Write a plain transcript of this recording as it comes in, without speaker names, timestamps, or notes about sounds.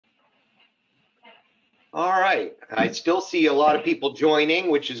All right. I still see a lot of people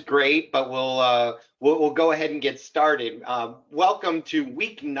joining, which is great, but we'll go ahead and get started. Welcome to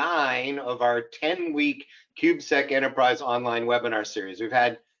week 9 of our 10-week CubeSec Enterprise online webinar series. We've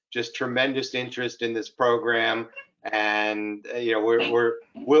had just tremendous interest in this program, and you know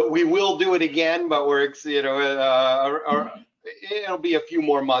we will do it again, but it'll be a few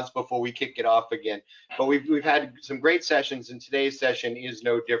more months before we kick it off again. But we've had some great sessions, and today's session is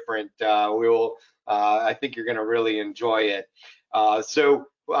no different. I think you're going to really enjoy it.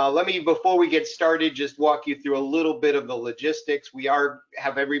 Let me, before we get started, just walk you through a little bit of the logistics. We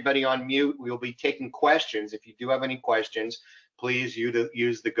have everybody on mute. We'll be taking questions. If you do have any questions, please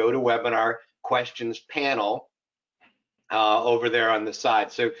use the GoToWebinar questions panel over there on the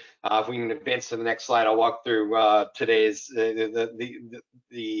side. So if we can advance to the next slide, I'll walk through today's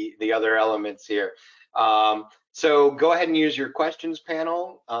the other elements here. So go ahead and use your questions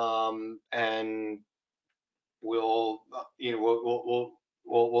panel, and we'll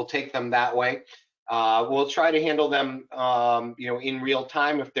take them that way. We'll try to handle them in real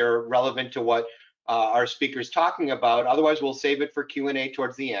time if they're relevant to what our speaker's talking about. Otherwise, we'll save it for Q&A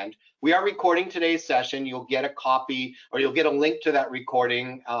towards the end. We are recording today's session. You'll get a copy, or you'll get a link to that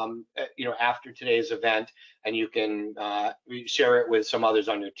recording after today's event, and you can share it with some others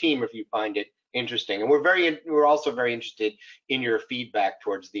on your team if you find it interesting. And we're also very interested in your feedback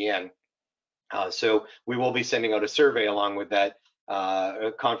towards the end. So we will be sending out a survey along with that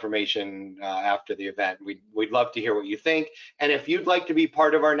confirmation after the event. We'd love to hear what you think. And if you'd like to be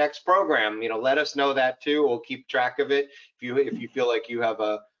part of our next program, let us know that too. We'll keep track of it. If you feel like you have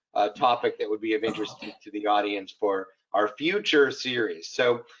a topic that would be of interest to the audience for our future series.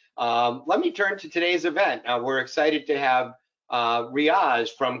 So let me turn to today's event. We're excited to have Riaz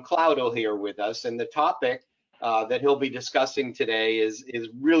from Cloudl here with us, and the topic that he'll be discussing today is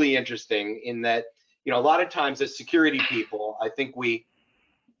really interesting in that, a lot of times as security people, I think we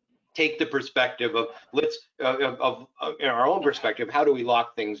take the perspective of our own perspective, how do we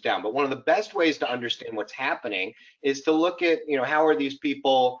lock things down? But one of the best ways to understand what's happening is to look at, how are these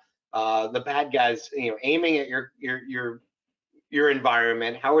people, the bad guys, aiming at your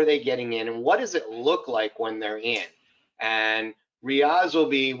environment? How are they getting in, and what does it look like when they're in? And Riaz will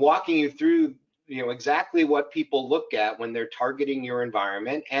be walking you through exactly what people look at when they're targeting your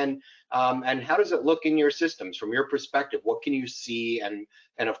environment, and how does it look in your systems from your perspective? What can you see? And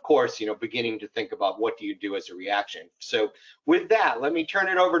of course, beginning to think about what do you do as a reaction. So with that, let me turn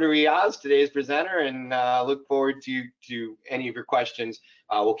it over to Riaz, today's presenter, and look forward to any of your questions.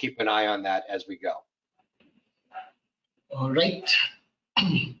 We'll keep an eye on that as we go. All right.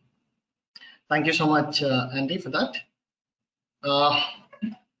 Thank you so much, Andy, for that.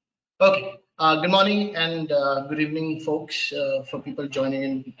 Okay. Good morning and good evening, folks, for people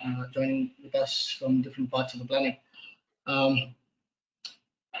joining with us from different parts of the planet.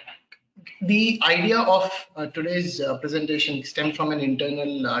 The idea of today's presentation stemmed from an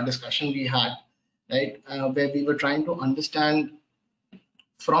internal discussion we had, right, where we were trying to understand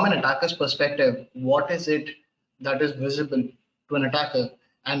from an attacker's perspective, what is it that is visible to an attacker,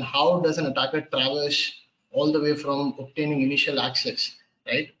 and how does an attacker traverse all the way from obtaining initial access,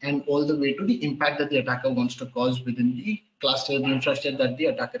 right, and all the way to the impact that the attacker wants to cause within the cluster, the infrastructure that the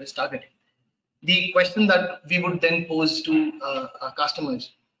attacker is targeting. The question that we would then pose to our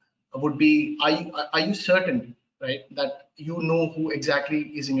customers would be, are you certain, right, that you know who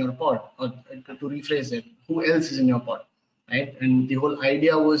exactly is in your pod? Or to rephrase it, who else is in your pod, right? And the whole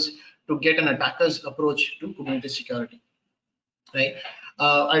idea was to get an attacker's approach to Kubernetes security, right?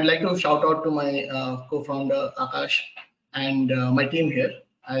 I'd like to shout out to my co-founder Akash and my team here,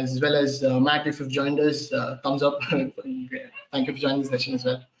 as well as Matt, if you've joined us, thumbs up. Thank you for joining the session as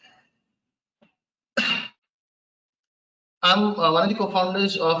well. I'm one of the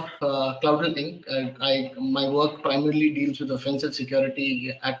co-founders of Cloudl Inc. My work primarily deals with offensive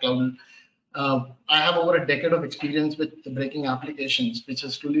security at Cloudl. I have over a decade of experience with breaking applications, which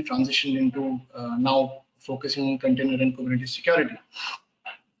has truly transitioned into now focusing on container and Kubernetes security.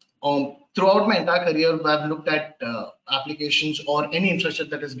 Throughout my entire career, I've looked at applications or any infrastructure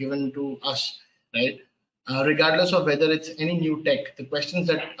that is given to us, right? Regardless of whether it's any new tech, the questions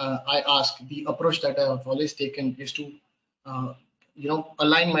that I ask, the approach that I have always taken is to,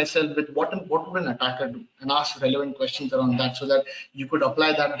 align myself with what would an attacker do, and ask relevant questions around that, so that you could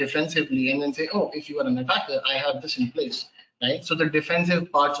apply that defensively and then say, oh, if you are an attacker, I have this in place, right? So the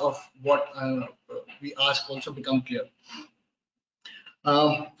defensive parts of what we ask also become clear.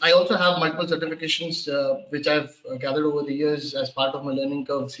 I also have multiple certifications which I've gathered over the years as part of my learning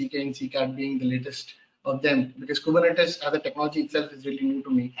curve, CK and CCAT being the latest of them, because Kubernetes as a technology itself is really new to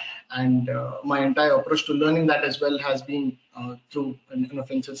me, and my entire approach to learning that as well has been through an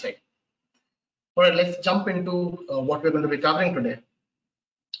offensive side. All right, let's jump into what we're going to be covering today.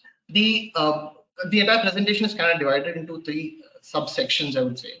 The entire presentation is kind of divided into three subsections, I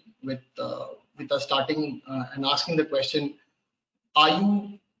would say, with us starting and asking the question, are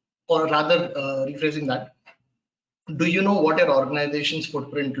you, or rather rephrasing that, do you know what your organization's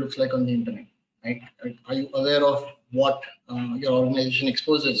footprint looks like on the internet? Right? Are you aware of what your organization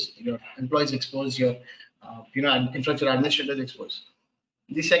exposes, your employees expose, your infrastructure administrators expose?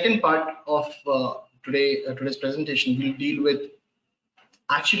 The second part of today's presentation will deal with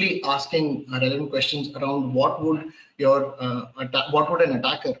actually asking relevant questions around what would an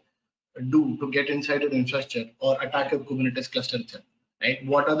attacker do to get inside an infrastructure or attack a Kubernetes cluster itself, right?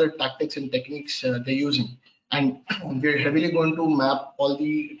 What are the tactics and techniques they're using? And we're heavily going to map all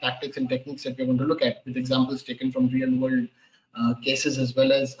the tactics and techniques that we're going to look at with examples taken from real world cases, as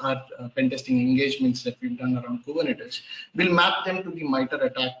well as our pen testing engagements that we've done around Kubernetes. We'll map them to the MITRE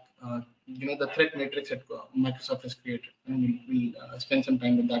ATT&CK, the threat matrix that Microsoft has created, and we'll spend some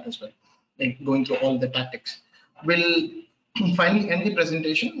time with that as well, like going through all the tactics. We'll finally end the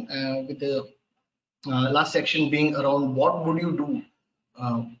presentation with the last section being around what would you do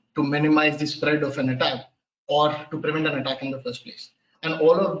to minimize the spread of an attack or to prevent an attack in the first place. And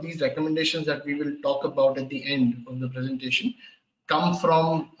all of these recommendations that we will talk about at the end of the presentation come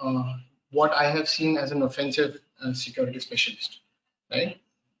from what I have seen as an offensive security specialist, right?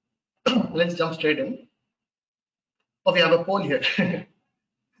 Let's jump straight in. Oh, we have a poll here.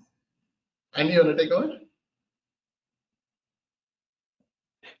 Andy, you want to take over?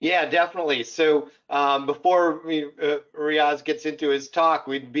 Yeah, definitely. So before Riaz gets into his talk,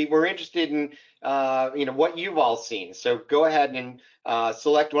 we're interested in what you've all seen. So go ahead and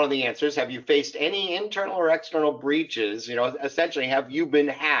select one of the answers. Have you faced any internal or external breaches? Essentially, have you been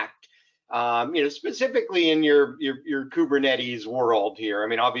hacked? Specifically in your Kubernetes world here. I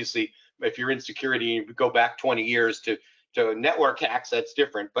mean, obviously, if you're in security, you go back 20 years to network hacks. That's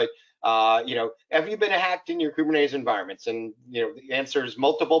different, but have you been hacked in your Kubernetes environments? And the answer is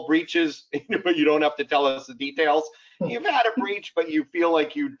multiple breaches. But you don't have to tell us the details. You've had a breach, but you feel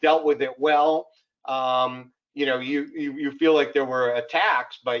like you dealt with it well. You feel like there were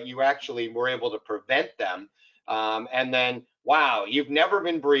attacks, but you actually were able to prevent them. And then, wow, you've never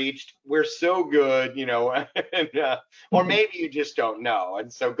been breached. We're so good, or maybe you just don't know.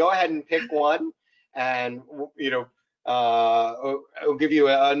 And so go ahead and pick one, and I'll give you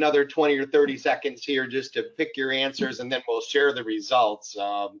another 20 or 30 seconds here just to pick your answers, and then we'll share the results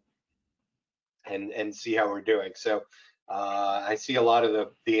and see how we're doing. So I see a lot of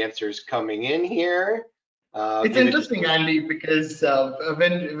the answers coming in here. It's interesting, Andy, because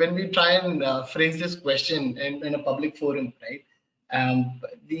when we try and phrase this question in a public forum, right,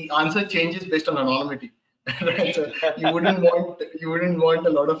 the answer changes based on anonymity. Right? So you wouldn't want a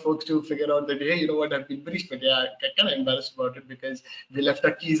lot of folks to figure out that, hey, you know what, I've been breached, but yeah, I'm kind of embarrassed about it because we left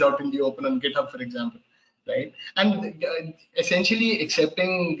our keys out in the open on GitHub, for example, right? And essentially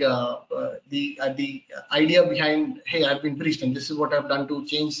accepting the idea behind, hey, I've been breached and this is what I've done to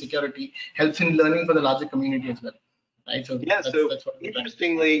change security helps in learning for the larger community as well. Right. So yeah, that's what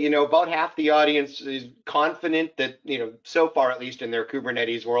interestingly, about half the audience is confident that, so far, at least in their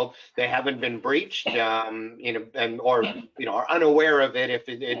Kubernetes world, they haven't been breached, or are unaware of it. If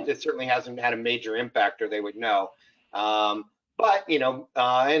it certainly hasn't had a major impact, or they would know. But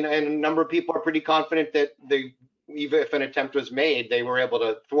and a number of people are pretty confident that even if an attempt was made, they were able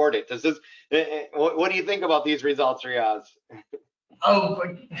to thwart it. What do you think about these results, Riaz? Oh,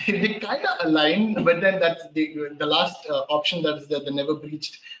 but they kind of align, but then that's the last option, that is the never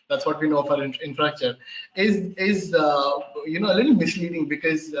breached. That's what we know for infrastructure is a little misleading,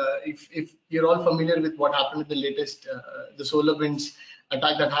 because if you're all familiar with what happened with the latest the SolarWinds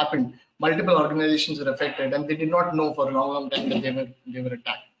attack that happened, multiple organizations were affected, and they did not know for a long time that they were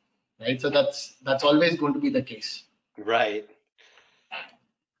attacked. Right, so that's always going to be the case. Right.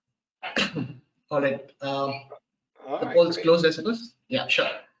 All right. The poll's closed, I suppose. Yeah, sure.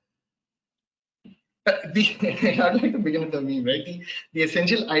 I'd like to begin with the meme, right? The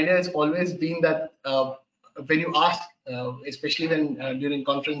essential idea has always been that when you ask, especially when during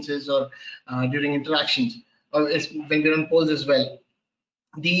conferences or during interactions, or when we're on polls as well,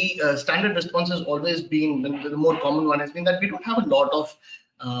 the standard response has always been, the more common one has been, that we don't have a lot of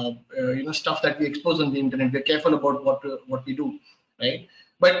stuff that we expose on the internet. We're careful about what we do, right?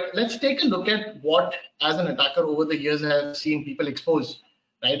 But let's take a look at what, as an attacker over the years, I have seen people expose,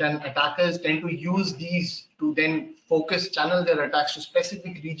 right? And attackers tend to use these to then channel their attacks to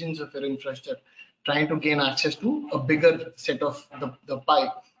specific regions of your infrastructure, trying to gain access to a bigger set of the pie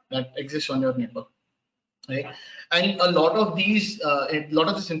that exists on your network. Right, and a lot of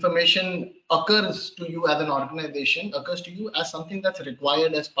this information occurs to you as an organization, occurs to you as something that's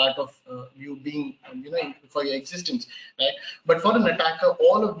required as part of you being, for your existence, right? But for an attacker,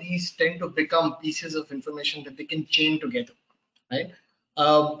 all of these tend to become pieces of information that they can chain together, right?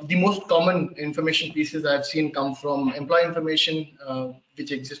 The most common information pieces I've seen come from employee information,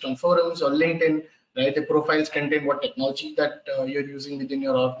 which exist on forums or LinkedIn, right? The profiles contain what technology that you're using within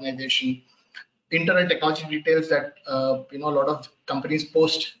your organization. Internal technology details that a lot of companies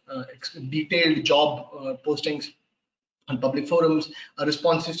post detailed job postings on public forums,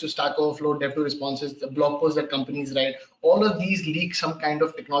 responses to Stack Overflow, Dev2 responses, the blog posts that companies write. All of these leak some kind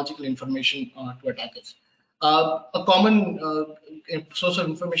of technological information to attackers. A common source of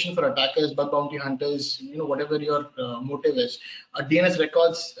information for attackers, bug bounty hunters, whatever your motive is, DNS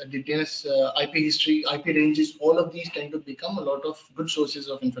records, the DNS IP history, IP ranges, all of these tend to become a lot of good sources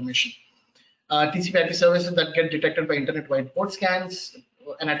of information. TCP/IP services that get detected by internet-wide port scans.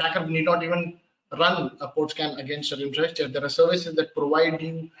 An attacker need not even run a port scan against your infrastructure. There are services that provide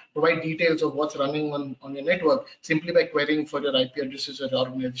details of what's running on your network simply by querying for your IP addresses or your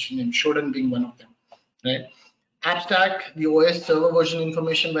organization name, Shodan being one of them, right? AppStack, the OS server version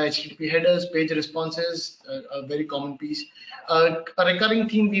information by HTTP headers, page responses, a very common piece. A recurring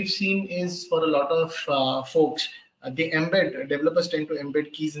theme we've seen is for a lot of folks, developers tend to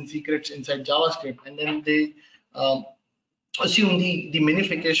embed keys and secrets inside JavaScript, and then they assume the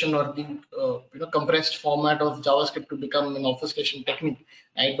minification or the compressed format of JavaScript to become an obfuscation technique,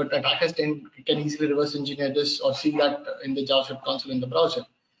 right? But attackers can easily reverse engineer this or see that in the JavaScript console in the browser.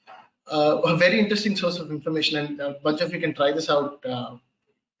 A very interesting source of information, and a bunch of you can try this out.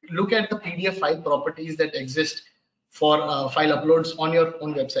 Look at the PDF file properties that exist for file uploads on your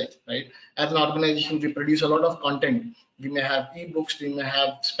own website, right? As an organization, we produce a lot of content. We may have ebooks, we may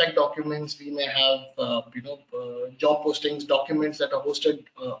have spec documents, we may have job postings, documents that are hosted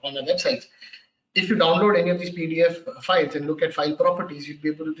on our websites. If you download any of these PDF files and look at file properties, you'll be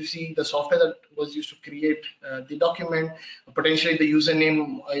able to see the software that was used to create the document, potentially the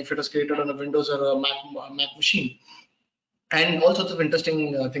username if it was created on a Windows or a Mac machine, and all sorts of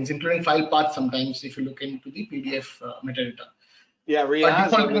interesting things, including file paths sometimes if you look into the PDF metadata. Yeah,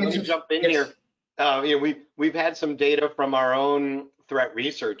 Riaz, let me jump in here. We've had some data from our own threat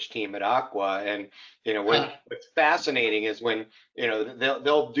research team at Aqua, and what's fascinating is when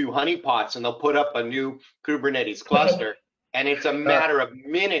they'll do honeypots and they'll put up a new Kubernetes cluster, and it's a matter of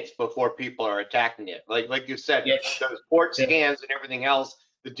minutes before people are attacking it. Like you said, those port scans and everything else,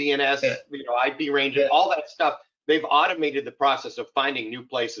 the DNS, IP ranges, all that stuff. They've automated the process of finding new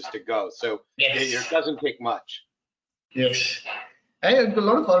places to go, so it doesn't take much. Yes. A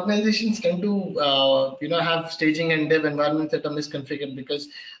lot of organizations tend to have staging and dev environments that are misconfigured because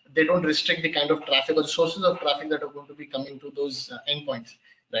they don't restrict the kind of traffic or the sources of traffic that are going to be coming to those endpoints,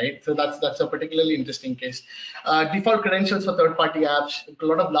 right? So that's a particularly interesting case. Default credentials for third-party apps. A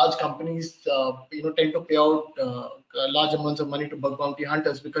lot of large companies tend to pay out large amounts of money to bug bounty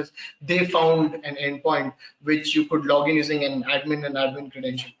hunters because they found an endpoint which you could log in using an admin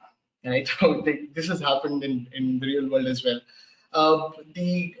credential, right? So this has happened in the real world as well.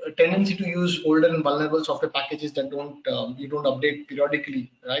 The tendency to use older and vulnerable software packages that you don't update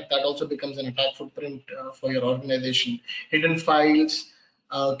periodically, right? That also becomes an attack footprint for your organization. Hidden files,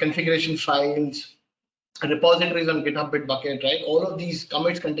 configuration files, repositories on GitHub Bitbucket, right? All of these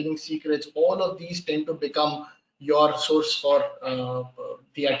commits containing secrets, all of these tend to become your source for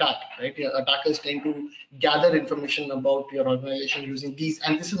the attack, right? Your attackers tend to gather information about your organization using these,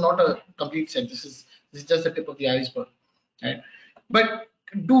 and this is not a complete set. This is just the tip of the iceberg, right? But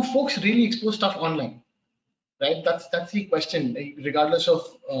do folks really expose stuff online, right? That's the question, regardless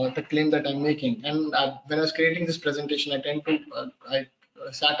of the claim that I'm making. And when I was creating this presentation, I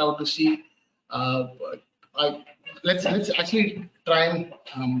sat out to see. Let's actually try and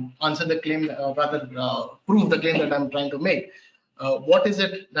answer the claim, prove the claim that I'm trying to make. What is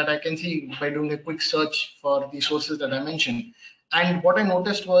it that I can see by doing a quick search for the sources that I mentioned? And what I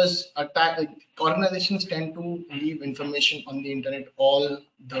noticed was organizations tend to leave information on the internet all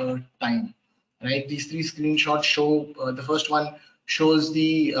the time, right? These three screenshots show, the first one shows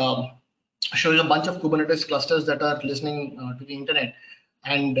a bunch of Kubernetes clusters that are listening to the internet.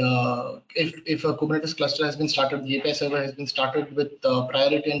 And if a Kubernetes cluster has been started, the API server has been started with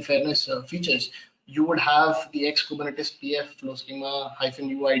priority and fairness features, you would have the X Kubernetes PF flow schema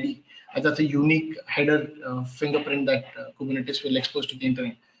 -UID. That's a unique header fingerprint that Kubernetes will expose to the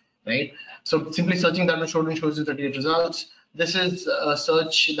internet, right? So simply searching that shows you 38 results. This is a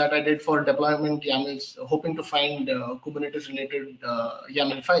search that I did for deployment YAMLs, hoping to find Kubernetes related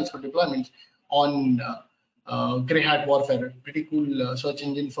YAML files for deployments on Grey Hat Warfare, pretty cool search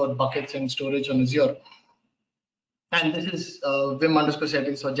engine for buckets and storage on Azure. And this is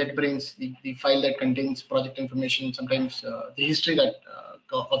vim_settings or JetBrains, the file that contains project information, sometimes the history that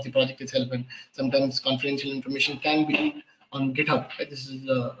of the project itself, and sometimes confidential information can be on GitHub. This is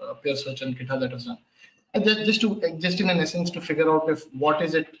a pure search on GitHub that was done. And just in an essence to figure out if what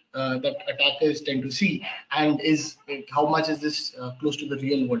is it that attackers tend to see, and how much is this close to the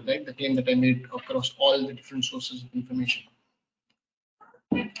real world, right? The claim that I made across all the different sources of information.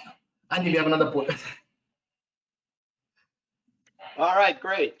 And we have another poll. All right,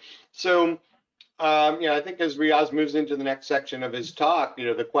 great. So, I think as Riaz moves into the next section of his talk,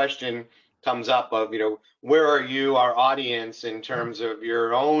 the question comes up of, where are you, our audience, in terms of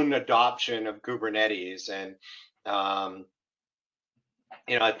your own adoption of Kubernetes? And, I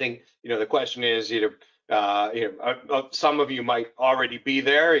think, the question is, some of you might already be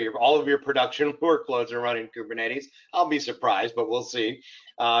there. All of your production workloads are running Kubernetes. I'll be surprised, but we'll see.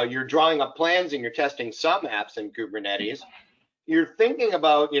 You're drawing up plans and you're testing some apps in Kubernetes. You're thinking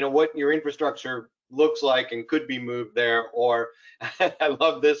about, what your infrastructure looks like and could be moved there. Or I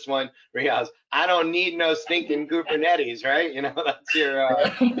love this one, Riaz, I don't need no stinking Kubernetes, right? That's your,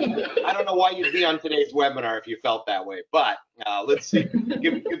 I don't know why you'd be on today's webinar if you felt that way, but let's see,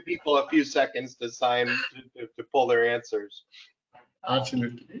 give people a few seconds to to pull their answers.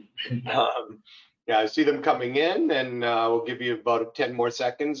 Absolutely. Yeah, I see them coming in, and we'll give you about 10 more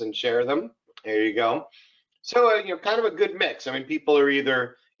seconds and share them. There you go. So, kind of a good mix. I mean, people are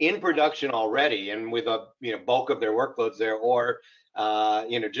either in production already and with a bulk of their workloads there, or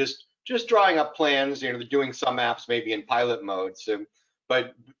just drawing up plans. They're doing some apps maybe in pilot mode. So,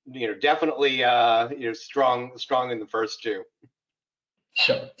 but definitely strong in the first two.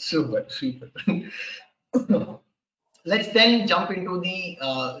 Sure, super. Let's then jump into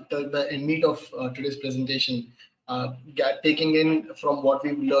the meat of today's presentation. Taking in from what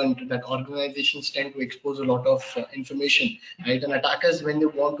we've learned that organizations tend to expose a lot of information, right? And attackers, when they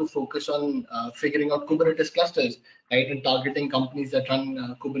want to focus on figuring out Kubernetes clusters, right, and targeting companies that run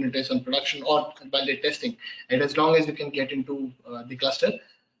Kubernetes on production or while they're testing, and as long as you can get into the cluster,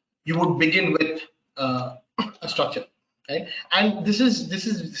 you would begin with a structure. Right? And this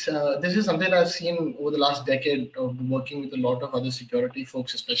is something I've seen over the last decade of working with a lot of other security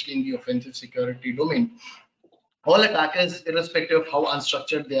folks, especially in the offensive security domain. All attackers, irrespective of how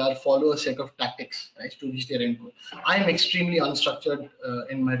unstructured they are, follow a set of tactics, right, to reach their end goal. I am extremely unstructured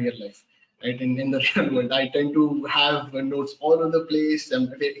in my real life, right? In the real world, I tend to have notes all over the place.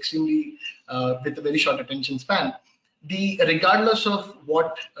 I'm extremely with a very short attention span. Regardless of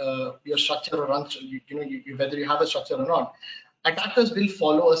what your structure or whether you have a structure or not, attackers will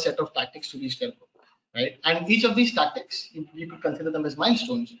follow a set of tactics to reach their goal, right? And each of these tactics, you could consider them as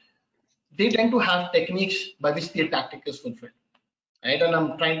milestones. They tend to have techniques by which the tactic is fulfilled, right? And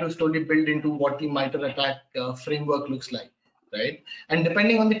I'm trying to slowly build into what the MITRE ATT&CK framework looks like, right? And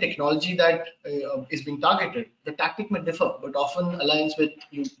depending on the technology that is being targeted, the tactic may differ, but often aligns with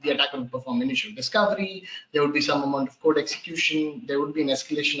the attacker will perform initial discovery. There would be some amount of code execution. There would be an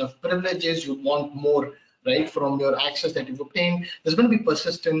escalation of privileges. You'd want more, right, from your access that you've obtained. There's going to be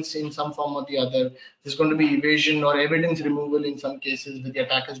persistence in some form or the other. There's going to be evasion or evidence removal in some cases where the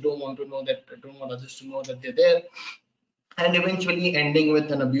attackers don't want others to know that they're there, and eventually ending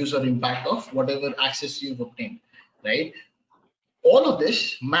with an abuse or impact of whatever access you've obtained, right? All of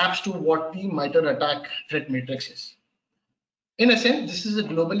this maps to what the MITRE ATT&CK threat matrix is. In a sense, this is a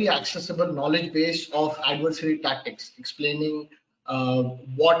globally accessible knowledge base of adversary tactics, explaining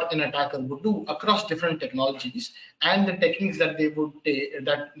what an attacker would do across different technologies and the techniques that they would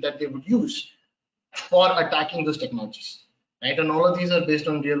that they would use for attacking those technologies, right? And all of these are based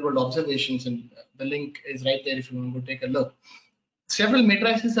on real world observations, and the link is right there if you want to take a look. Several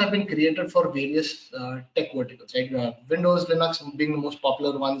matrices have been created for various tech verticals, right? You have Windows, Linux being the most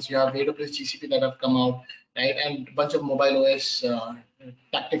popular ones. You have AWS, GCP that have come out, right? And a bunch of mobile OS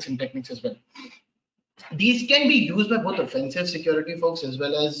tactics and techniques as well. These can be used by both offensive security folks as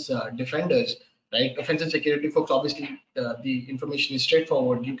well as defenders, right? Offensive security folks, obviously, the information is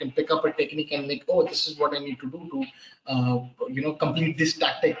straightforward. You can pick up a technique and make, oh, this is what I need to do to, complete this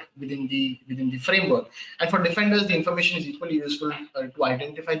tactic within the framework. And for defenders, the information is equally useful to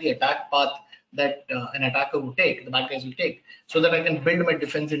identify the attack path that an attacker would take, the bad guys will take, so that I can build my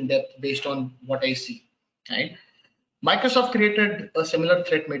defense in depth based on what I see, right? Microsoft created a similar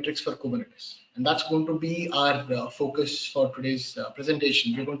threat matrix for Kubernetes, and that's going to be our focus for today's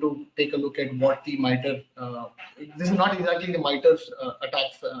presentation. We're going to take a look at what the MITRE, this is not exactly the MITRE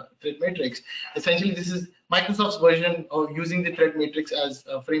attack threat matrix. Essentially, this is Microsoft's version of using the threat matrix as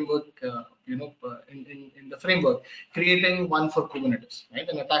a framework, in the framework, creating one for Kubernetes, right?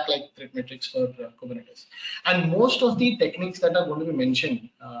 An attack like threat matrix for Kubernetes. And most of the techniques that are going to be mentioned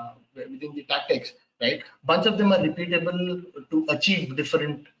within the tactics, right? Bunch of them are repeatable to achieve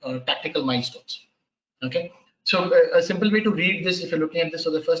different tactical milestones. Okay. So a simple way to read this, if you're looking at this for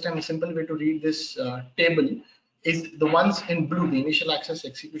the first time, a simple way to read this table is the ones in blue, the initial access,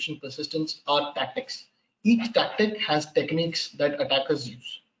 execution, persistence, are tactics. Each tactic has techniques that attackers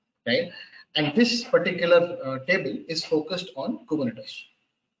use, right? And this particular table is focused on Kubernetes.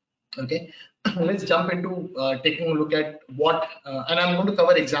 Okay, let's jump into taking a look at what, and I'm going to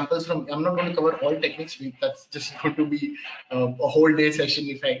cover examples from, I'm not going to cover all techniques. That's just going to be a whole day session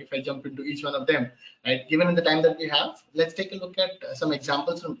if I jump into each one of them, right? Given in the time that we have, let's take a look at some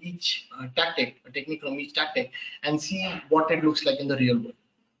examples from each tactic, a technique from each tactic, and see what it looks like in the real world.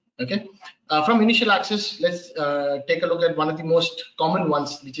 Okay, from initial access, let's take a look at one of the most common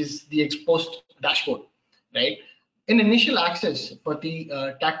ones, which is the exposed dashboard, right? In initial access, for the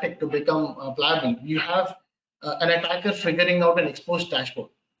tactic to become pliable, you have an attacker figuring out an exposed dashboard,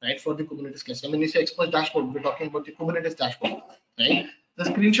 right, for the Kubernetes cluster. When you say exposed dashboard, we're talking about the Kubernetes dashboard, right? The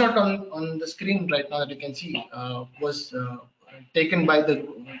screenshot on the screen right now that you can see was taken by the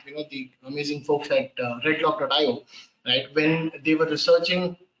the amazing folks at redlock.io, right? When they were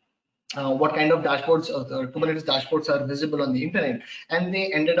researching what kind of dashboards or Kubernetes dashboards are visible on the internet, and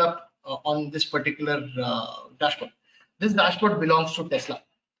they ended up on this particular dashboard. This dashboard belongs to Tesla,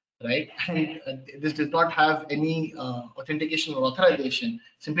 right? And this does not have any authentication or authorization.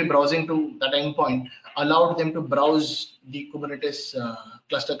 Simply browsing to that endpoint allowed them to browse the Kubernetes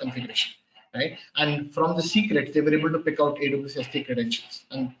cluster configuration, right? And from the secret, they were able to pick out AWS S3 credentials.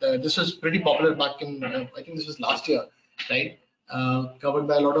 And this was pretty popular back in, I think this was last year, right? Covered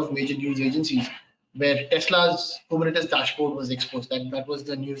by a lot of major news agencies, where Tesla's Kubernetes dashboard was exposed. That was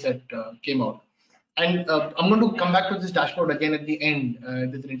the news that came out. And I'm going to come back to this dashboard again at the end.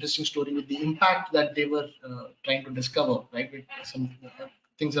 There's an interesting story with the impact that they were trying to discover, right? With some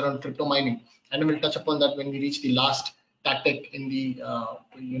things around crypto mining, and we'll touch upon that when we reach the last tactic in the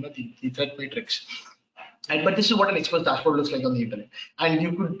the threat matrix. And, but this is what an exposed dashboard looks like on the internet. And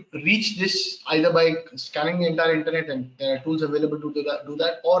you could reach this either by scanning the entire internet, and there are tools available to do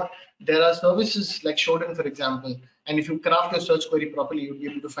that, or there are services like Shodan, for example. And if you craft your search query properly, you'll be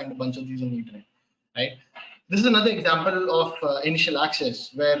able to find a bunch of these on the internet, right? This is another example of initial access,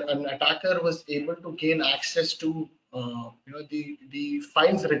 where an attacker was able to gain access to the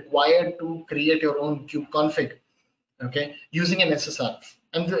files required to create your own kubeconfig, okay, using an SSRF.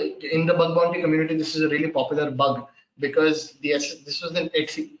 And in the bug bounty community, this is a really popular bug, because this was an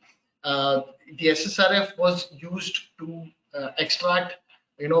Etsy. The SSRF was used to extract,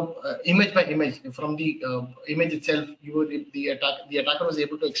 image by image from the image itself. The attacker was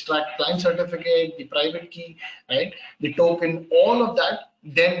able to extract client certificate, the private key, right, the token, all of that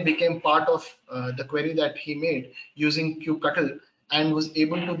then became part of the query that he made using kubectl, and was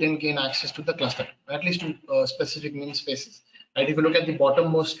able to then gain access to the cluster, at least to specific namespaces. Right? If you look at the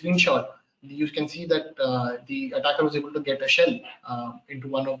bottommost screenshot, you can see that the attacker was able to get a shell into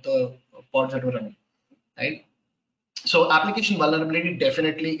one of the pods that were running. Right? So application vulnerability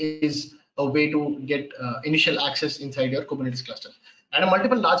definitely is a way to get initial access inside your Kubernetes clusters. And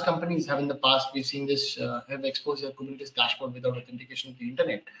multiple large companies have in the past, we've seen this, have exposed their Kubernetes dashboard without authentication to the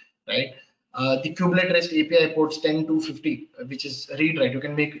internet, right? The kubelet REST API ports 10.2.50, which is read write. You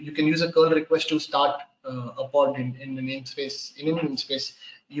can use a curl request to start a pod in the namespace, in any namespace,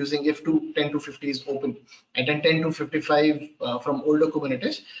 using if 10.2.50 is open. And then 10.2.55 from older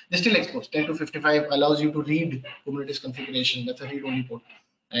Kubernetes, they're still exposed. 10.2.55 allows you to read Kubernetes configuration. That's a read-only port,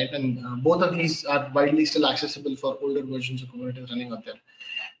 right? And both of these are widely still accessible for older versions of Kubernetes running out there.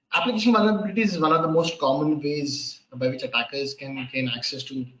 Application vulnerabilities is one of the most common ways by which attackers can gain access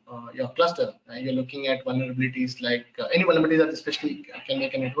to your cluster. You're looking at vulnerabilities like any vulnerability that especially can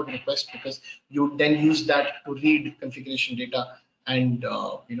make a network request, because you then use that to read configuration data, and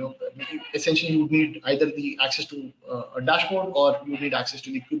essentially you need either the access to a dashboard, or you need access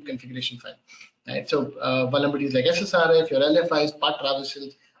to the kube configuration file. Right? So vulnerabilities like SSRF, your LFIs, path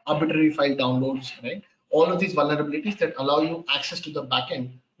traversals, arbitrary file downloads, right? All of these vulnerabilities that allow you access to the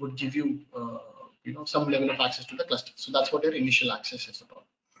backend would give you, some level of access to the cluster. So that's what your initial access is about,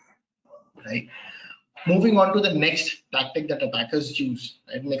 right? Moving on to the next tactic that attackers use,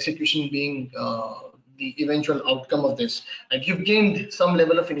 right? And execution being the eventual outcome of this. And you've gained some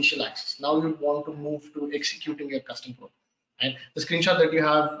level of initial access. Now you want to move to executing your custom code. And the screenshot that you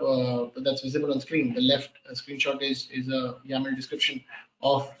have that's visible on screen, the left screenshot is a YAML description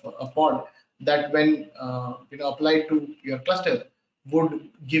of a pod that when applied to your cluster would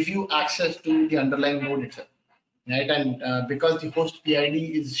give you access to the underlying node itself, right? And because the host PID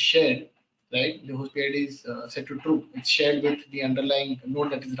is shared, right? The host PID is set to true. It's shared with the underlying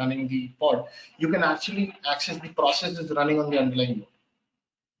node that is running the pod. You can actually access the process that's running on the underlying node,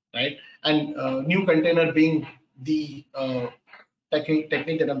 right? And new container being the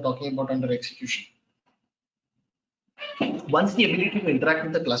technique that I'm talking about under execution. Once the ability to interact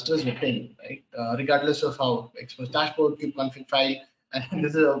with the cluster is obtained, right, regardless of how expose dashboard, kubeconfig file, and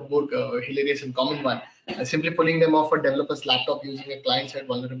this is a more hilarious and common one, simply pulling them off a developer's laptop using a client-side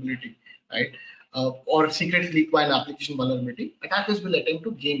vulnerability, right, or secret leak by an application vulnerability, attackers will attempt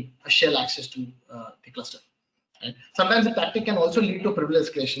to gain a shell access to the cluster. Right? Sometimes the tactic can also lead to privilege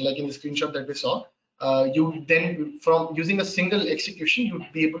escalation, like in the screenshot that we saw. You then, from using a single execution,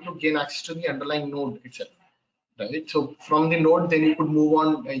 you'd be able to gain access to the underlying node itself. Right. So from the node, then you could move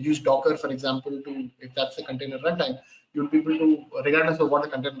on, use Docker, for example, to, if that's the container runtime, you'll be able to, regardless of what the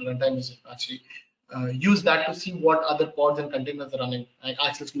container runtime is, actually use that to see what other pods and containers are running, like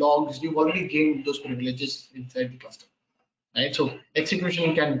access logs. You've already gained those privileges inside the cluster. Right. So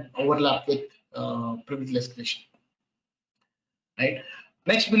execution can overlap with privilege escalation. Right.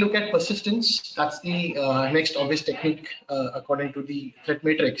 Next, we look at persistence. That's the next obvious technique according to the threat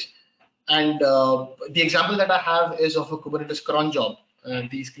matrix. And the example that I have is of a Kubernetes cron job.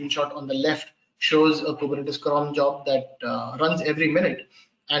 The screenshot on the left shows a Kubernetes cron job that runs every minute.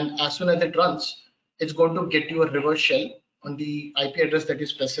 And as soon as it runs, it's going to get you a reverse shell on the IP address that you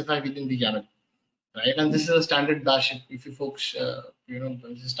specify within the YAML. Right? And this is a standard bash. If you folks,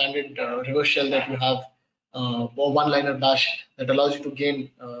 it's a standard reverse shell that you have, or one-liner bash that allows you to gain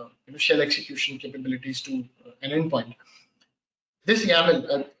shell execution capabilities to an endpoint. This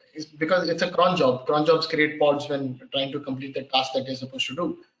YAML, is because it's a cron job. Cron jobs create pods when trying to complete the task that you're supposed to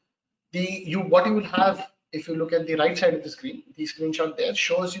do. What you will have, if you look at the right side of the screen, the screenshot there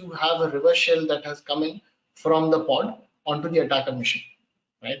shows you have a reverse shell that has come in from the pod onto the attacker machine.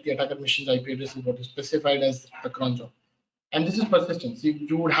 Right? The attacker machine's IP address is what is specified as the cron job. And this is persistence.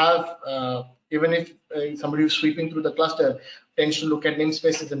 You would have, even if somebody who's sweeping through the cluster tends to look at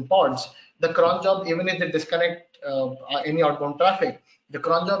namespaces and pods, the cron job, even if they disconnect any outbound traffic, the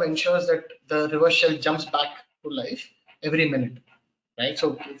cron job ensures that the reverse shell jumps back to life every minute, right?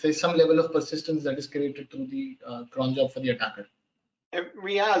 So there's some level of persistence that is created through the cron job for the attacker.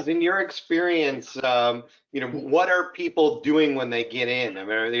 Riaz, in your experience, what are people doing when they get in? I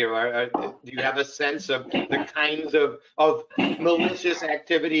mean, do you have a sense of the kinds of malicious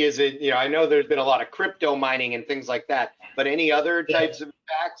activity? Is it, I know there's been a lot of crypto mining and things like that, but any other types of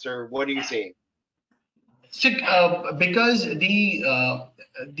attacks, or what are you seeing? So, because the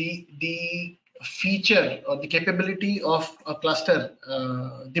feature or the capability of a cluster,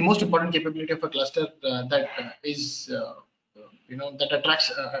 the most important capability of a cluster that is that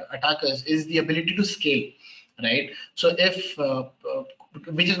attracts attackers is the ability to scale, right? So if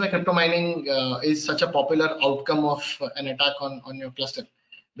which is why crypto mining is such a popular outcome of an attack on your cluster,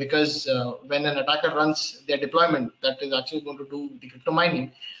 because when an attacker runs their deployment that is actually going to do the crypto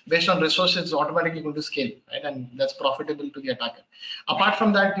mining based on resources, it's automatically going to scale, right? And that's profitable to the attacker. Apart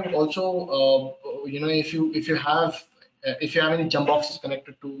from that, you also if you have any jump boxes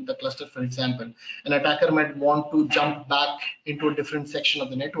connected to the cluster, for example, an attacker might want to jump back into a different section of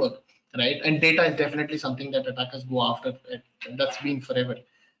the network, right? And data is definitely something that attackers go after. That's been forever,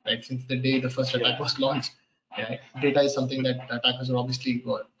 right? Since the day the first attack was launched, right? Data is something that attackers will obviously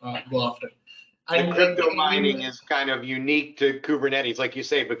go after. And crypto mining is kind of unique to Kubernetes, like you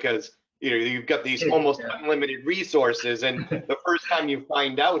say, because you've got these almost unlimited resources, and the first time you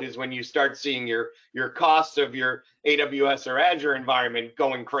find out is when you start seeing your costs of your AWS or Azure environment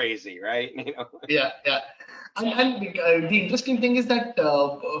going crazy, right? Yeah. And the interesting thing is that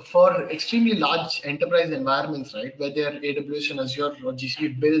for extremely large enterprise environments, right, where their AWS and Azure or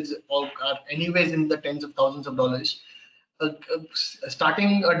GCP builds are anyways in the tens of thousands of dollars,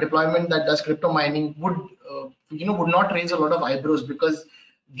 starting a deployment that does crypto mining would not raise a lot of eyebrows, because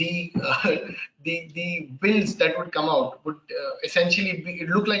the builds that would come out would essentially it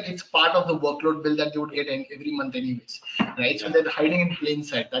look like it's part of the workload bill that they would get every month anyways, right? So they're hiding in plain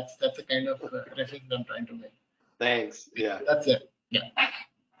sight. That's the kind of reference I'm trying to make. Thanks. Yeah. That's it. Yeah.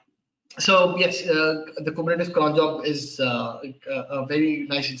 So yes, the Kubernetes cron job is a very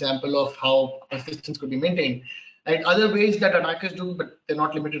nice example of how persistence could be maintained. Right? Other ways that attackers do, but they're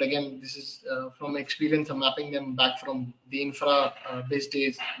not limited. Again, this is from experience of mapping them back from the infra-based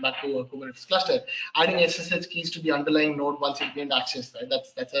days back to a Kubernetes cluster. Adding SSH keys to the underlying node once it gained access. Right?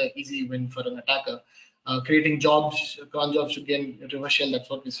 That's an easy win for an attacker. Creating jobs, cron jobs to gain reverse shell. That's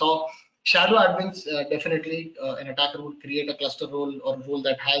what we saw. Shadow admins, definitely an attacker would create a cluster role or role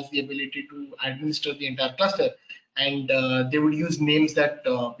that has the ability to administer the entire cluster, and they would use names that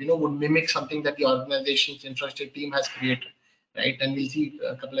would mimic something that the organization's infrastructure team has created, right? And we'll see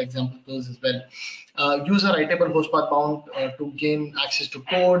a couple of examples of those as well. Use a writable host path bound to gain access to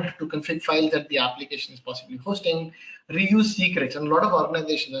code, to config files that the application is possibly hosting. Reuse secrets, and a lot of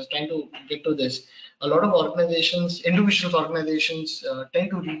organizations, I was trying to get to this, a lot of organizations, individual organizations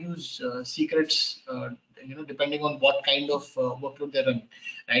tend to reuse secrets, depending on what kind of workload they're running,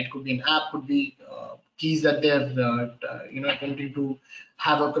 right? Could be an app, could be keys that they're, attempting to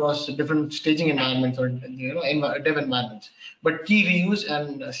have across different staging environments or, dev environments. But key reuse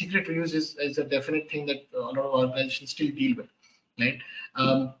and secret reuse is a definite thing that a lot of organizations still deal with, right?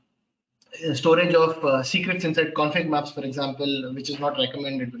 Storage of secrets inside config maps, for example, which is not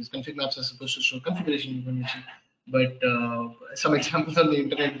recommended because config maps are supposed to show configuration information. But some examples on the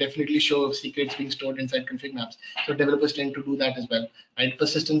internet definitely show secrets being stored inside config maps. So developers tend to do that as well. Right?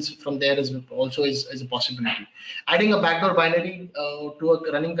 Persistence from there is also is a possibility. Adding a backdoor binary to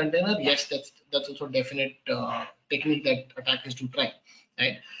a running container, yes, that's also a definite technique that attackers do try.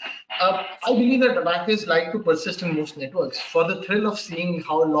 Right? I believe that attackers like to persist in most networks for the thrill of seeing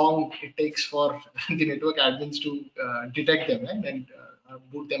how long it takes for the network admins to detect them, right, and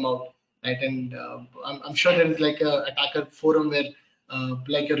boot them out. Right? And I'm sure there is like a attacker forum where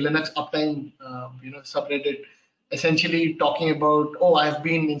like your Linux uptime subreddit, essentially talking about, oh, I've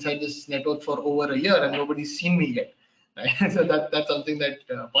been inside this network for over a year and nobody's seen me yet. Right? So that's something that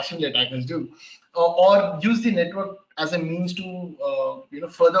possibly attackers do, or use the network as a means to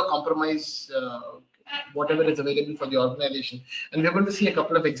further compromise whatever is available for the organization. And we're going to see a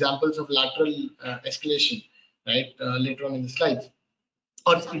couple of examples of lateral escalation, right, later on in the slides.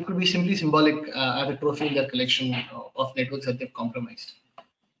 Or it could be simply symbolic as a trophy in their collection of networks that they've compromised.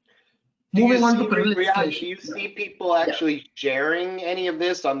 Moving on to privilege escalation. Do you see people actually sharing any of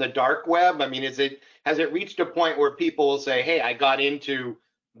this on the dark web? I mean, has it reached a point where people will say, "Hey, I got into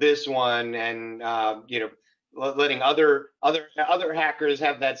this one," and letting other hackers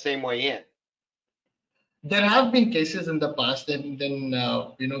have that same way in? There have been cases in the past, leaks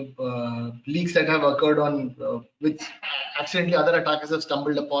that have occurred on which accidentally other attackers have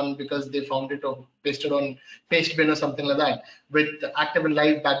stumbled upon because they found it or pasted on Pastebin or something like that, with active and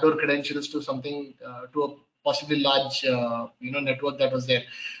live backdoor credentials to something to a possibly large network that was there.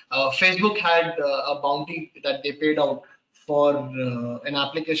 Facebook had a bounty that they paid out for an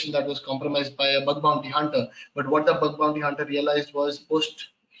application that was compromised by a bug bounty hunter. But what the bug bounty hunter realized was, post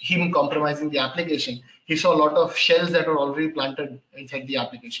him compromising the application, he saw a lot of shells that were already planted inside the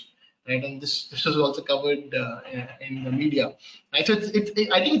application, right? And this was also covered in the media, right? So I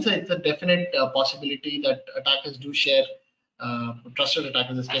think it's a definite possibility that attackers do share, trusted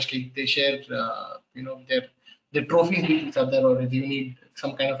attackers especially, they share their trophies with each other, or if you need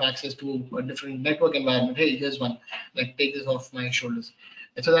some kind of access to a different network environment, hey, here's one, like take this off my shoulders.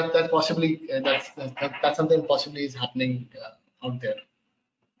 And so that's possibly that's something possibly is happening out there.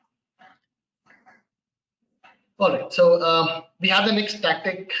 All right, so we have the next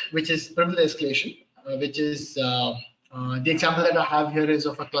tactic, which is privilege escalation, which is the example that I have here is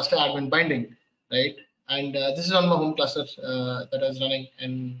of a cluster admin binding, right? And this is on my home cluster that I was running,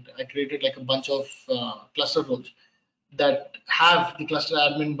 and I created like a bunch of cluster roles that have the cluster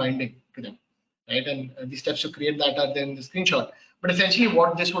admin binding to them, right? And the steps to create that are there in the screenshot. But essentially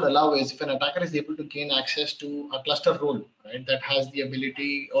what this would allow is, if an attacker is able to gain access to a cluster role, right, that has the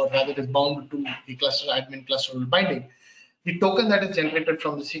ability, or rather is bound to the cluster admin cluster role binding, the token that is generated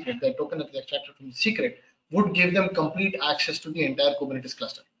from the secret, the token that is extracted from the secret, would give them complete access to the entire Kubernetes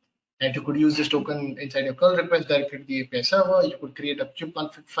cluster. And you could use this token inside your curl request directly to the API server. You could create a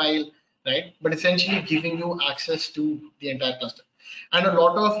kubeconfig file, right? But essentially giving you access to the entire cluster. And a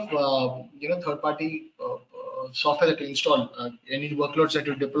lot of third-party software that you install, any workloads that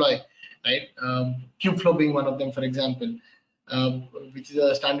you deploy, right? Kubeflow being one of them, for example, which is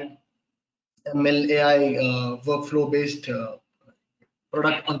a standard ML AI workflow-based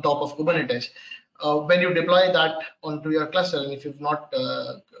product on top of Kubernetes. When you deploy that onto your cluster, and if you've not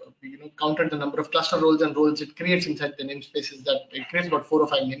counted the number of cluster roles and roles it creates inside the namespaces, that it creates about 4 or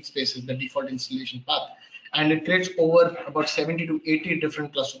 5 namespaces, the default installation path, and it creates over about 70 to 80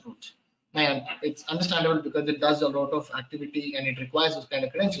 different cluster roles, And it's understandable because it does a lot of activity and it requires those kind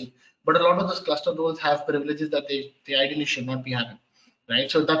of credentials. But a lot of those cluster roles have privileges that they ideally should not be having, right?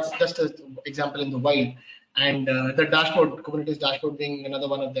 So that's just an example in the wild. And the dashboard, Kubernetes dashboard being another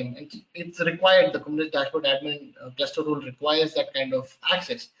one of them. It's required, the Kubernetes dashboard admin cluster role requires that kind of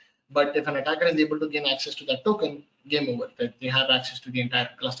access. But if an attacker is able to gain access to that token, game over, that they have access to the entire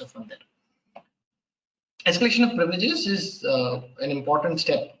cluster from there. Escalation of privileges is an important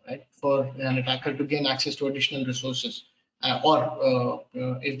step, right, for an attacker to gain access to additional resources.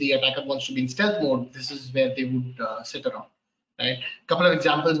 If the attacker wants to be in stealth mode, this is where they would sit around. Right. Couple of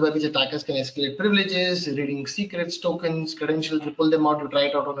examples where which attackers can escalate privileges, reading secrets, tokens, credentials. You pull them out, you try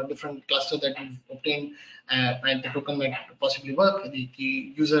it out on a different cluster that you've obtained, and the token might possibly work. The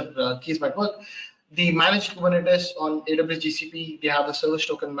key user keys might work. The managed Kubernetes on AWS GCP, they have a service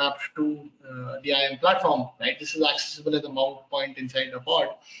token mapped to the IAM platform, right? This is accessible as a mount point inside a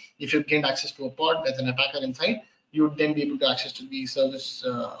pod. If you've gained access to a pod as an attacker inside, you would then be able to access to the service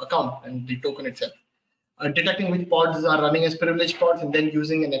account and the token itself. Detecting which pods are running as privileged pods and then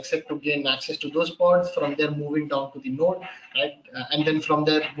using an exec to gain access to those pods, from there moving down to the node, right? And then from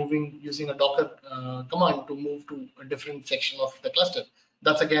there moving using a Docker command to move to a different section of the cluster.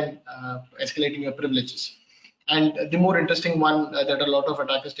 That's again escalating your privileges. And the more interesting one that a lot of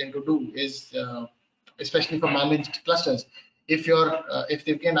attackers tend to do is, especially for managed clusters, if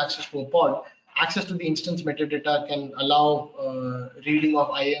they've gained access to a pod, access to the instance metadata can allow reading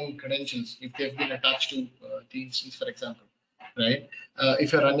of IAM credentials if they've been attached to the instance, for example, right?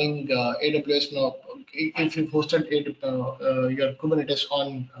 If you're running AWS now, if you've hosted your Kubernetes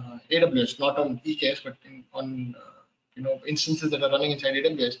on AWS, not on EKS, but on instances that are running inside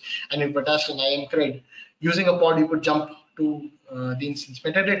AWS, and you've attached an IAM cred, using a pod, you could jump to the instance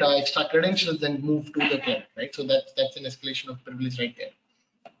metadata, extract credentials, then move to the cloud, right? So that's an escalation of privilege right there.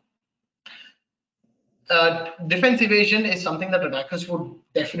 Defense evasion is something that attackers would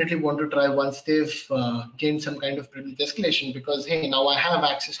definitely want to try once they've gained some kind of privilege escalation, because hey, now I have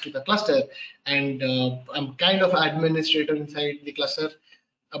access to the cluster and I'm kind of administrator inside the cluster,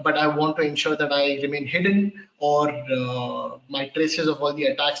 but I want to ensure that I remain hidden, or my traces of all the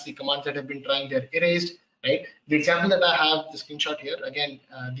attacks, the commands that have been trying, they're erased, right? The example that I have, the screenshot here, again,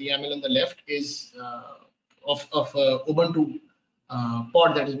 the YAML on the left is of Ubuntu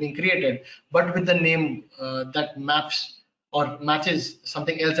pod that is being created, but with the name that maps or matches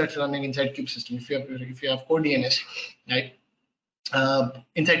something else that's running inside kube-system. If you have CoreDNS, right?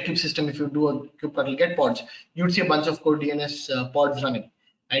 Inside kube-system, if you do a kubectl get pods, you'd see a bunch of CoreDNS pods running,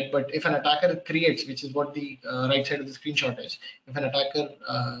 right? But if an attacker creates, which is what the right side of the screenshot is, if an attacker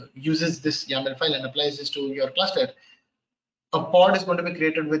uses this YAML file and applies this to your cluster, a pod is going to be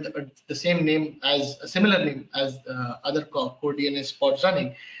created with the same name as a similar name as other CoreDNS pods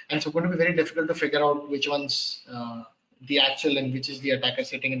running, and so it's going to be very difficult to figure out which one's the actual and which is the attacker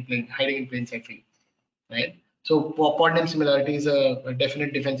sitting in hiding in plain sight for you, right? So pod name similarity is a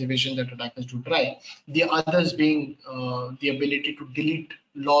definite defense evasion that attackers do try. The others being the ability to delete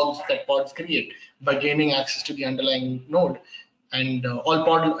logs that pods create by gaining access to the underlying node, and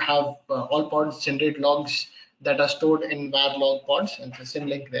all pods generate logs that are stored in var log pods, and the same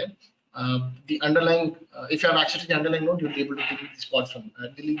link there. The underlying, if you have access to the underlying node, you'll be able to delete these pods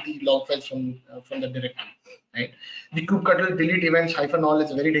delete the log files from the directory, right? The kubectl delete events -all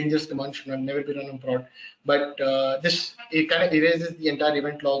is a very dangerous command, should never be run on prod, but it kind of erases the entire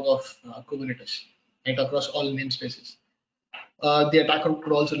event log of Kubernetes, right, across all namespaces. The attacker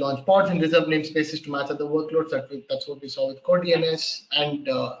could also launch pods in reserved namespaces to match other workloads. That's what we saw with CoreDNS. And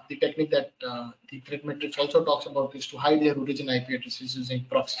the technique that the threat matrix also talks about is to hide their origin IP addresses using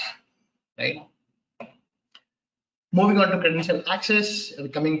proxies, right? Moving on to credential access,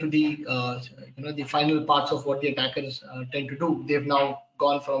 coming to the the final parts of what the attackers tend to do. They've now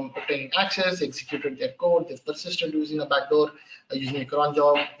gone from obtaining access, executed their code, they've persisted using a backdoor, using a cron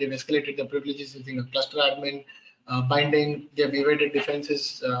job, they've escalated their privileges using a cluster admin. Binding, they've evaded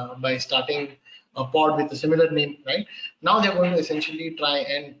defenses by starting a pod with a similar name, right? Now they're going to essentially try,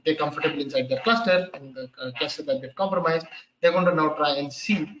 and they're comfortable inside their cluster, and the cluster that they've compromised, they're going to now try and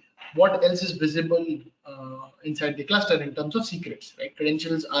see what else is visible inside the cluster in terms of secrets, right?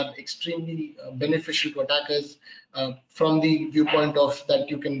 Credentials are extremely beneficial to attackers from the viewpoint of that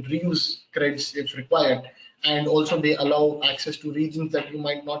you can reuse creds if required. And also they allow access to regions that you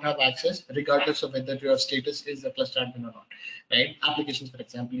might not have access, regardless of whether your status is a cluster admin or not, right? Applications, for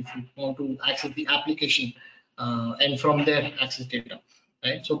example, if you want to access the application and from there access data,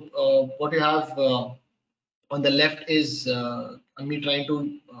 right? So what you have on the left is me trying to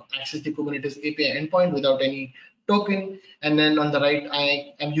access the Kubernetes API endpoint without any token, and then on the right,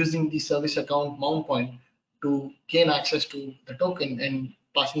 I am using the service account mount point to gain access to the token and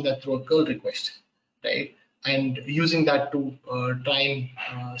passing that through a curl request, right? And using that to try and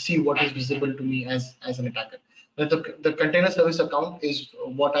see what is visible to me as an attacker. But the container service account is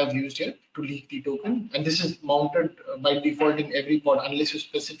what I've used here to leak the token, and this is mounted by default in every pod unless you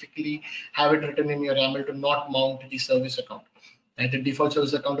specifically have it written in your YAML to not mount the service account. Right? The default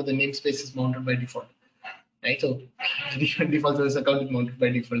service account of the namespace is mounted by default. Right, so the default service account is mounted by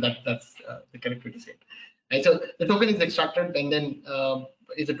default. That's the correct way to say it. Right, so the token is extracted, and then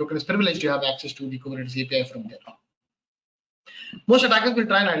if the token is privileged, you have access to the Kubernetes API from there. Most attackers will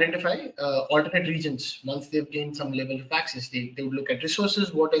try and identify alternate regions once they've gained some level of access. They would look at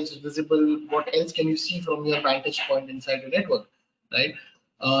resources, what else is visible, what else can you see from your vantage point inside your network, right?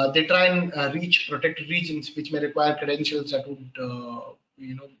 They try and reach protected regions which may require credentials that would,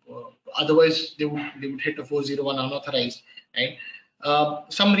 otherwise they would hit a 401 unauthorized, right?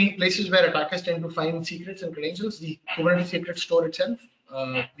 Some places where attackers tend to find secrets and credentials, the Kubernetes secret store itself,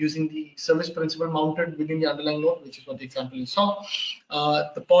 using the service principal mounted within the underlying node, which is what the example you saw.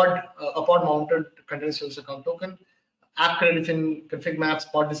 The pod, a pod mounted container service account token, app credits in config maps,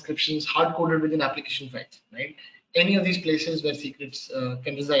 pod descriptions, hard coded within application files, right? Any of these places where secrets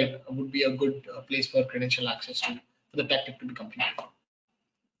can reside would be a good place for credential access to for the tactic to be completed.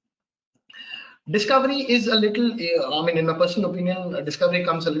 Discovery is a little, I mean, in my personal opinion, discovery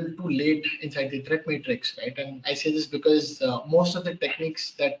comes a little too late inside the threat matrix, right? And I say this because most of the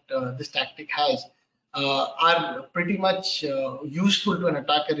techniques that this tactic has are pretty much useful to an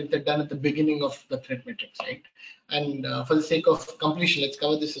attacker if they're done at the beginning of the threat matrix, right? And for the sake of completion, let's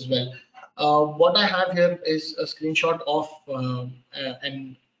cover this as well. What I have here is a screenshot of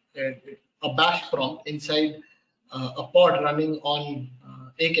a bash prompt inside a pod running on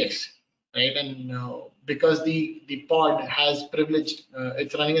AKS. Right, and because the pod has privileged,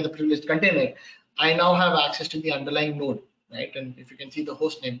 it's running in the privileged container, I now have access to the underlying node, right? And if you can see the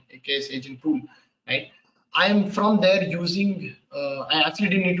host name, AKS agent pool, right? I am from there using, I actually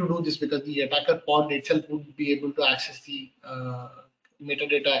didn't need to do this because the attacker pod itself would be able to access the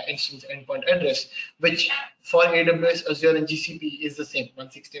metadata instance endpoint address, which for AWS, Azure, and GCP is the same,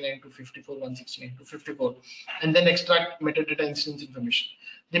 169.254, 169.254, and then extract metadata instance information.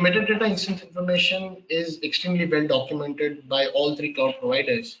 The metadata instance information is extremely well documented by all three cloud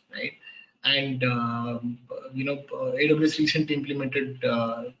providers, right? And AWS recently implemented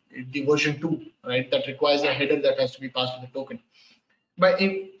the version 2, right? That requires a header that has to be passed to the token. But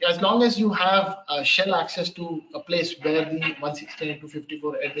as long as you have shell access to a place where the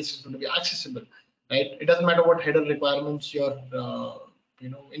 169.254 address is going to be accessible, right? It doesn't matter what header requirements your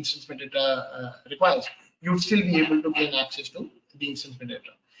instance metadata requires. You'd still be able to gain access to the instance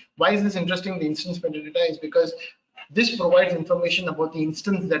metadata. Why is this interesting? The instance metadata is because this provides information about the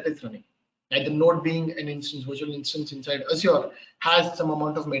instance that is running. Right? The node being an instance, virtual instance inside Azure, has some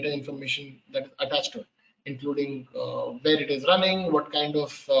amount of meta information that is attached to it, including where it is running, what kind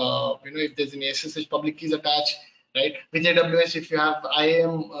of, if there's an SSH public keys attached, right? With AWS, if you have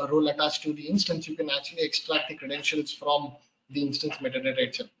IAM role attached to the instance, you can actually extract the credentials from the instance metadata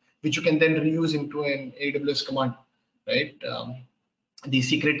itself, which you can then reuse into an AWS command, right? The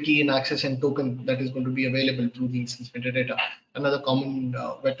secret key and access and token that is going to be available through the instance metadata. Another common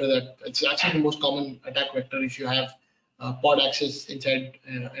vector that it's actually the most common attack vector if you have pod access inside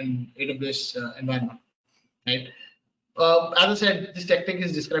an AWS environment, right? As I said, this tactic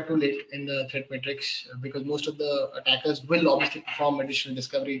is described too late in the threat matrix because most of the attackers will obviously perform additional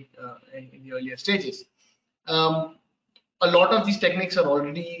discovery in the earlier stages. A lot of these techniques are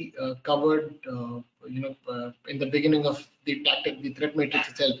already covered, in the beginning of the tactic, the threat matrix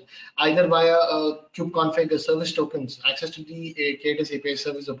itself, either via kubeconfig or service tokens, access to the K8s API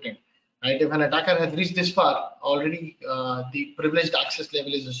service obtained. Right? If an attacker has reached this far, already the privileged access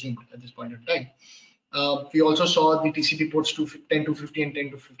level is assumed at this point in time. We also saw the TCP ports 10.250 and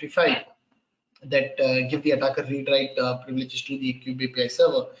 10.255 that give the attacker read-write privileges to the Kube API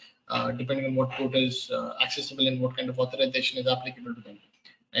server. Depending on what port is accessible and what kind of authorization is applicable to them,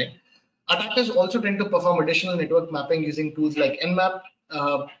 right? Attackers also tend to perform additional network mapping using tools like Nmap.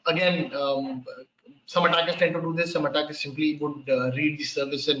 Some attackers tend to do this. Some attackers simply would read the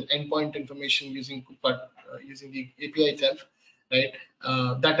service and endpoint information using the API itself, right?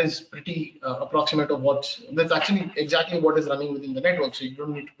 That is pretty approximate of that's actually exactly what is running within the network. So you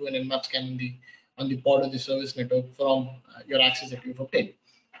don't need to do an Nmap scan on the pod of the service network from your access that you've obtained.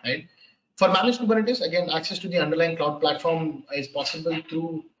 Right. For managed Kubernetes, again, access to the underlying cloud platform is possible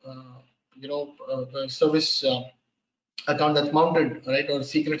through, a service account that's mounted, right, or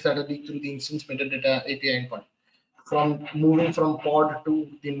secrets that are leaked through the instance metadata API endpoint, from moving from pod to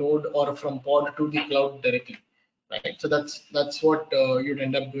the node or from pod to the cloud directly, right? So that's what you'd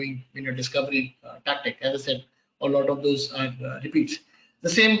end up doing in your discovery tactic. As I said, a lot of those are repeats. The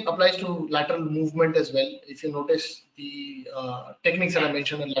same applies to lateral movement as well. If you notice, the techniques that I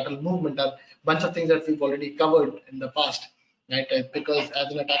mentioned in lateral movement are a bunch of things that we've already covered in the past, right? Because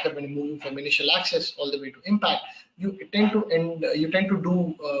as an attacker, when you're moving from initial access all the way to impact, you tend to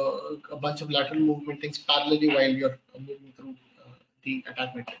do a bunch of lateral movement things parallelly while you're moving through the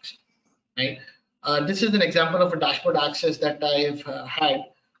attack matrix, right? This is an example of a dashboard access that I've had.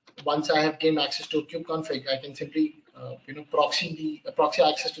 Once I have gained access to a kubeconfig, I can simply proxy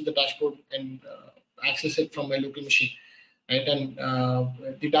access to the dashboard and access it from my local machine, right? And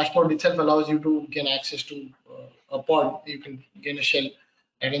the dashboard itself allows you to gain access to a pod. You can gain a shell,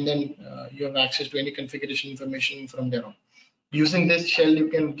 and then you have access to any configuration information from there on. Using this shell, you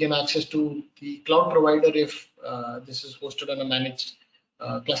can gain access to the cloud provider if this is hosted on a managed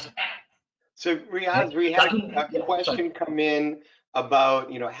cluster. So Riaz, we had a question come in about,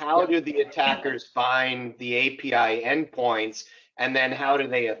 how do the attackers find the API endpoints, and then how do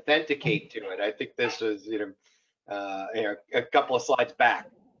they authenticate to it? I think this was, a couple of slides back.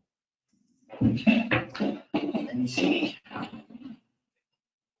 Let me see.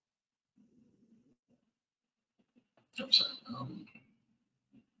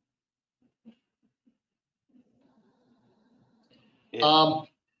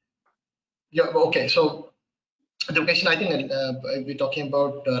 Okay. So the question, I think we're talking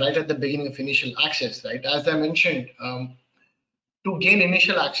about right at the beginning of initial access, right? As I mentioned, to gain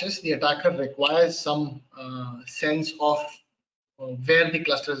initial access, the attacker requires some sense of where the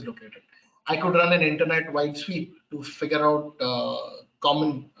cluster is located. I could run an internet-wide sweep to figure out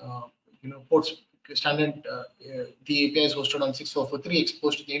common, ports. Standard, the API is hosted on 6443,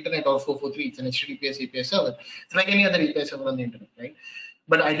 exposed to the internet, or 443. It's an HTTPS API server. It's like any other API server on the internet, right?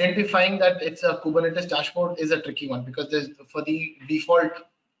 But identifying that it's a Kubernetes dashboard is a tricky one, because for the default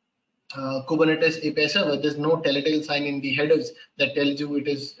Kubernetes API server, there's no telltale sign in the headers that tells you it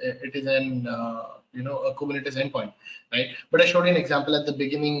is an a Kubernetes endpoint, right? But I showed you an example at the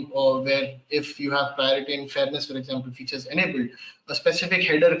beginning where if you have priority and fairness, for example, features enabled, a specific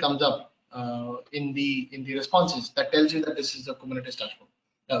header comes up in the responses that tells you that this is a Kubernetes dashboard.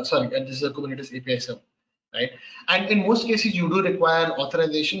 This is a Kubernetes API server, right? And in most cases, you do require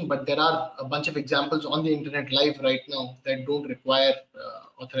authorization, but there are a bunch of examples on the internet live right now that don't require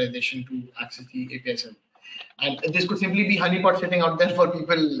authorization to access the API server. And this could simply be honeypot sitting out there for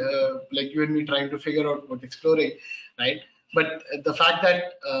people like you and me trying to figure out what exploring, right? But the fact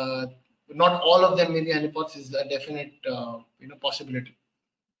that not all of them may be honeypots is a definite possibility,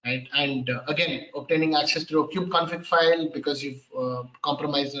 right? And again, obtaining access to a kubeconfig file because you've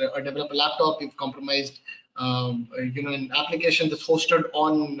compromised a developer laptop, you've compromised an application that's hosted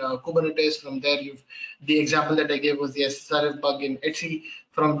on Kubernetes. From there, the example that I gave was the SSRF bug in Etsy.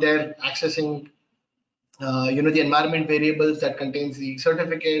 From there, accessing the environment variables that contains the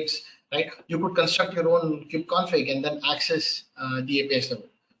certificates, right? You could construct your own kubeconfig and then access the API server.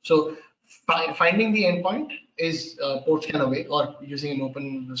 So finding the endpoint is port scan away or using an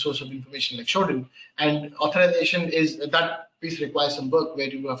open source of information like Shodan. And authorization is that piece requires some work where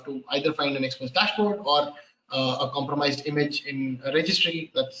you have to either find an exposed dashboard or a compromised image in a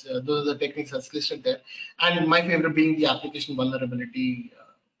registry. Those are the techniques that's listed there. And my favorite being the application vulnerability,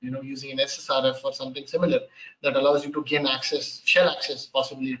 using an SSRF or something similar that allows you to gain access, shell access,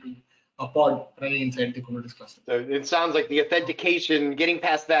 possibly to a pod running inside the Kubernetes cluster. So it sounds like the authentication, getting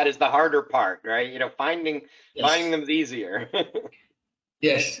past that is the harder part, right? Finding them is easier.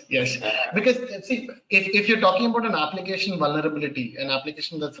 Yes. Because see, if you're talking about an application vulnerability, an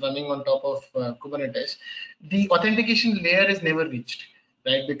application that's running on top of Kubernetes, the authentication layer is never reached,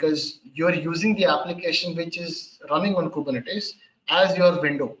 right? Because you're using the application which is running on Kubernetes as your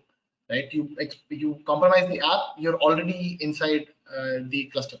window, right? You compromise the app, you're already inside the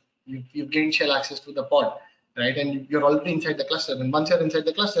cluster. You've gained shell access to the pod, right? And you're already inside the cluster. And once you're inside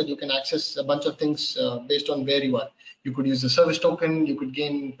the cluster, you can access a bunch of things based on where you are. You could use the service token, you could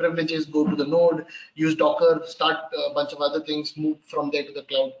gain privileges, go to the node, use Docker, start a bunch of other things, move from there to the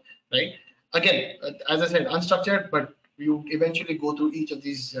cloud, right? Again, as I said, unstructured, but you eventually go through each of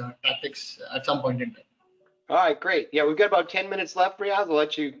these tactics at some point in time. All right, great. Yeah, we've got about 10 minutes left, Riaz. I'll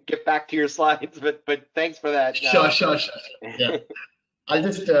let you get back to your slides, but thanks for that. Sure. Yeah. I'll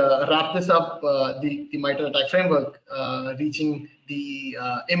just wrap this up, the MITRE ATT&CK framework, reaching the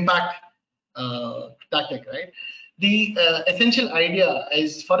impact tactic, right? The essential idea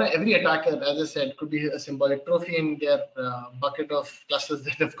is for every attacker, as I said, could be a symbolic trophy in their bucket of clusters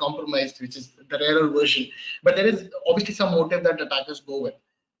that have compromised, which is the rarer version. But there is obviously some motive that attackers go with,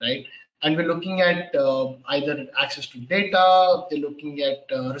 right? And we're looking at either access to data, they're looking at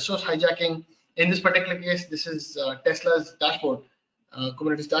resource hijacking. In this particular case, this is Tesla's dashboard,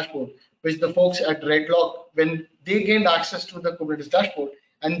 Kubernetes dashboard, which the folks at Redlock, when they gained access to the Kubernetes dashboard,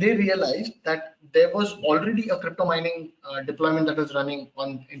 and they realized that there was already a crypto mining deployment that was running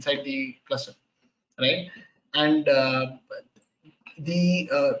on inside the cluster, right? And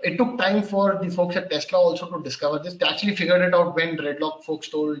it took time for the folks at Tesla also to discover this. They actually figured it out when Redlock folks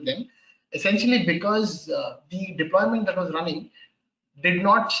told them, essentially because the deployment that was running did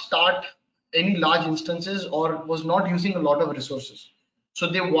not start any large instances or was not using a lot of resources. So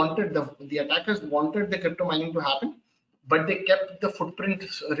they wanted the attackers wanted the crypto mining to happen, but they kept the footprint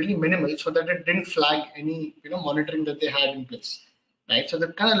really minimal so that it didn't flag any monitoring that they had in place, right? So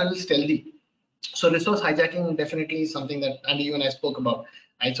they're kind of a little stealthy. So resource hijacking definitely is something that Andy, you and I spoke about,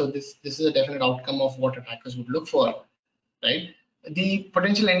 right? So this is a definite outcome of what attackers would look for, right? The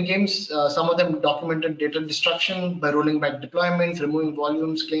potential endgames, some of them documented data destruction by rolling back deployments, removing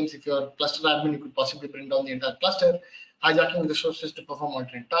volumes, claims if you're a cluster admin, you could possibly bring down the entire cluster, hijacking resources to perform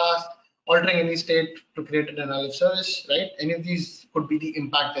alternate tasks, altering any state to create a denial of service, right? Any of these could be the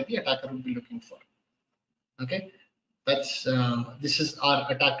impact that the attacker would be looking for. Okay, that's this is our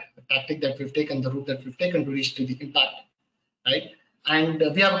tactic that we've taken, the route that we've taken to reach to the impact, right? And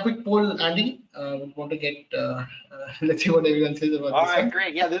we have a quick poll, Andy. We want to get, let's see what everyone says about this. All right,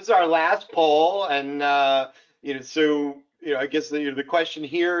 great. Yeah, this is our last poll. And, so, I guess the question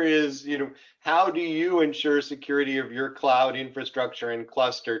here is, how do you ensure security of your cloud infrastructure and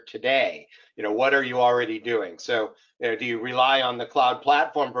cluster today? What are you already doing? So, do you rely on the cloud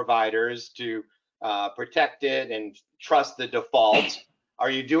platform providers to protect it and trust the defaults?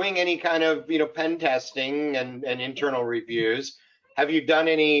 Are you doing any kind of, pen testing and internal reviews? Have you done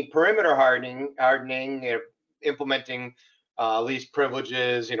any perimeter hardening, implementing least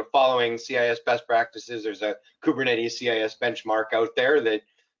privileges, following CIS best practices? There's a Kubernetes CIS benchmark out there that,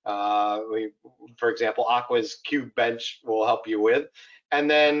 for example, Aqua's KubeBench will help you with.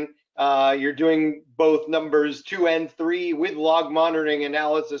 And then you're doing both numbers 2 and 3 with log monitoring,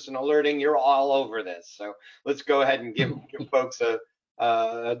 analysis, and alerting. You're all over this. So let's go ahead and give folks a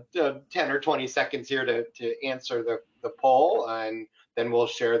 10 or 20 seconds here to answer the poll, and then we'll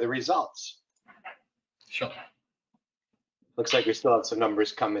share the results. Sure. Looks like we still have some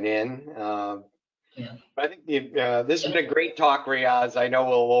numbers coming in. Yeah. I think this has been a great talk, Riaz. I know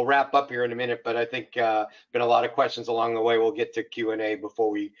we'll wrap up here in a minute, but I think been a lot of questions along the way. We'll get to Q&A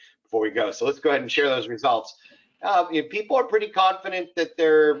before we go. So let's go ahead and share those results. People are pretty confident that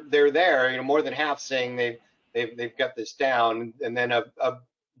they're there. More than half saying they've got this down, and then a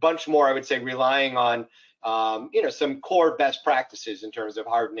bunch more, I would say, relying on some core best practices in terms of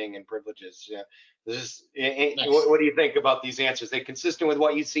hardening and privileges. Nice. What do you think about these answers? Are they consistent with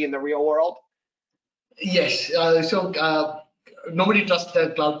what you see in the real world? Yes. Nobody trusts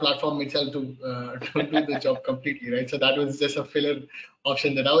the cloud platform itself to do the job completely, right? So that was just a filler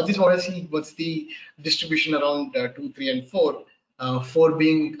option that I just want to see what's the distribution around 2, 3, and 4. 4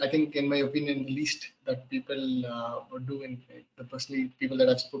 being, I think, in my opinion, the least that people do in the personally people that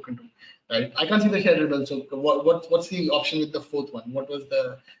I've spoken to. Right? I can't see the share results. So what's the option with the 4th one? What was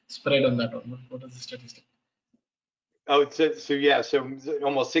the spread on that one? What was the statistic? Oh, so yeah, so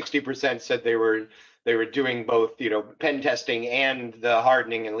almost 60% said they were doing both, pen testing and the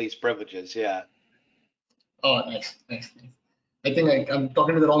hardening and least privileges. Yeah. Oh, nice. I think I'm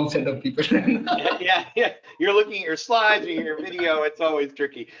talking to the wrong set of people. yeah. You're looking at your slides or your video. It's always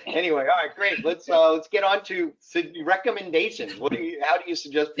tricky. Anyway, all right, great. Let's get on to recommendations. How do you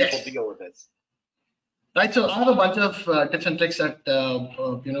suggest people deal with this? Right. So I have a bunch of tips and tricks that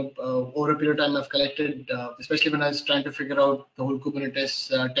over a period of time I've collected, especially when I was trying to figure out the whole Kubernetes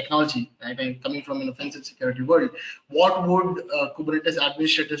technology. Right, and coming from an offensive security world, what would Kubernetes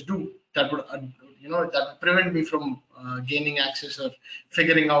administrators do that would that would prevent me from gaining access or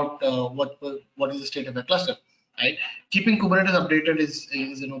figuring out what is the state of a cluster. Right, keeping Kubernetes updated is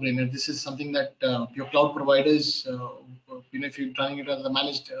a no-brainer. This is something that your cloud providers, if you're running it as a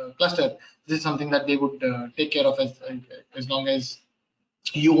managed cluster, this is something that they would take care of as long as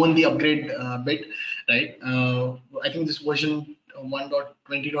you own the upgrade bit, right? I think this version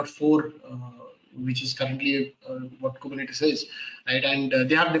 1.20.4, which is currently what Kubernetes is, right? And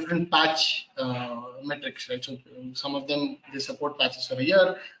they have different patch metrics, right? So some of them, they support patches for a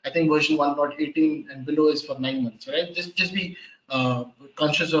year. I think version 1.18 and below is for 9 months, right? Just be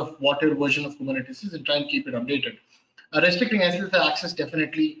conscious of what your version of Kubernetes is and try and keep it updated. Restricting SSL access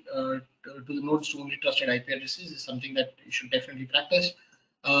definitely to the nodes to only trusted IP addresses is something that you should definitely practice.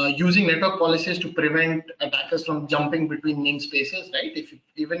 Using network policies to prevent attackers from jumping between namespaces, right?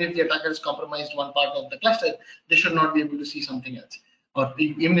 Even if the attacker has compromised one part of the cluster, they should not be able to see something else, or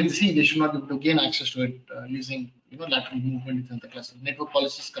even if they see, they should not be able to gain access to it using lateral movement within the cluster. Network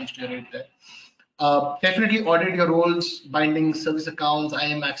policies comes to your aid there. Definitely audit your roles, bindings, service accounts,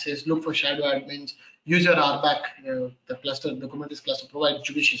 IAM access, look for shadow admins, use your RBAC, the cluster, the Kubernetes cluster provides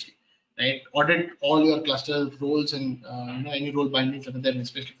judiciously, right? Audit all your cluster roles and any role bindings that are there,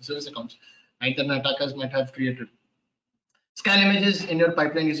 especially for service accounts, right? That attackers might have created. Scan images in your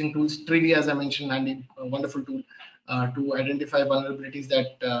pipeline using tools. Trivy, as I mentioned, handy, a wonderful tool to identify vulnerabilities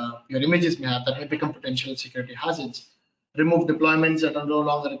that your images may have that may become potential security hazards. Remove deployments that are no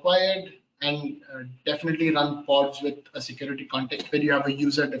longer required, and definitely run pods with a security context where you have a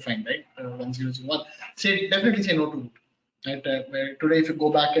user defined, right? 1001. Definitely say no to it. Right? Today, if you go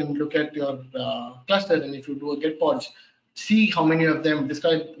back and look at your cluster, and if you do a get pods, see how many of them,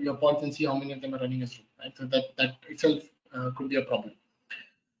 describe your pods and see how many of them are running as root, right? So that itself could be a problem.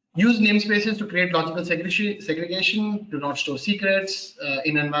 Use namespaces to create logical segregation. Do not store secrets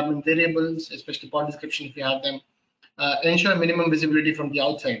in environment variables, especially pod description if you have them. Ensure minimum visibility from the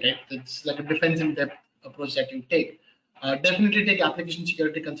outside, right? It's like a defense in depth approach that you take. Definitely take application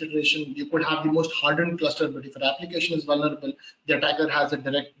security consideration. You could have the most hardened cluster, but if your application is vulnerable, the attacker has a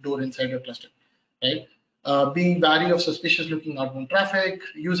direct door inside your cluster, right? Being wary of suspicious looking outbound traffic,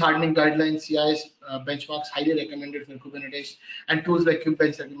 use hardening guidelines, CIs, benchmarks, highly recommended for Kubernetes, and tools like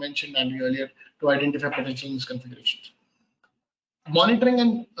Kubebench that we mentioned earlier to identify potential misconfigurations. Monitoring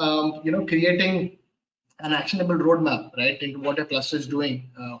and creating an actionable roadmap, right, into what a cluster is doing,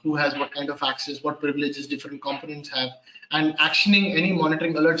 who has what kind of access, what privileges different components have, and actioning any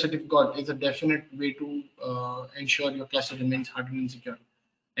monitoring alerts that you've got is a definite way to ensure your cluster remains hardened and secure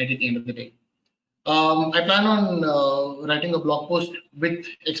right, at the end of the day. I plan on writing a blog post with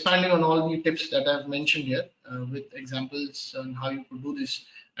expanding on all the tips that I've mentioned here, with examples on how you could do this.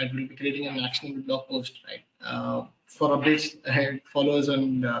 I will be creating an actionable blog post, right? For updates, follow us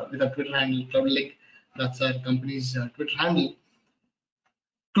on with our Twitter handle, CloudLink. That's our company's Twitter handle.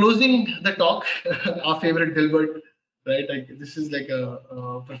 Closing the talk, our favorite Dilbert, right? This is like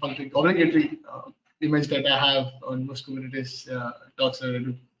a perfunctory, obligatory image that I have on most Kubernetes talks that I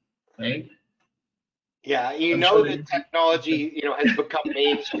do, right? Yeah, the technology, has become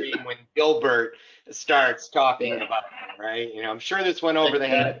mainstream when Dilbert starts talking about it, right? I'm sure this went over the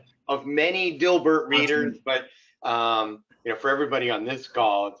head of many Dilbert readers, but for everybody on this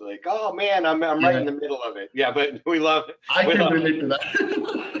call, it's like, oh man, I'm right in the middle of it. Yeah, but we love it. I can relate to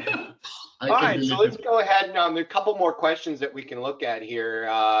that. All right, so let's go ahead. There are a couple more questions that we can look at here.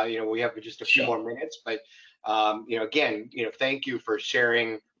 We have just a few more minutes, but again, thank you for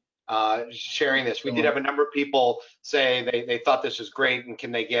sharing this. We did have a number of people say they thought this was great and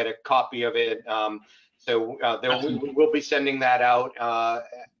can they get a copy of it. So we'll be sending that out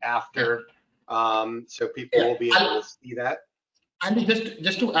after, so people will be able to see that. And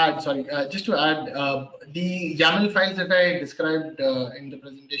just to add, the YAML files that I described in the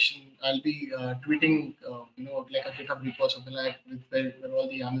presentation, I'll be tweeting, like a GitHub repo or something like where all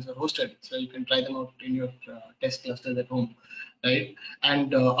the YAMLs are hosted, so you can try them out in your test clusters at home, right?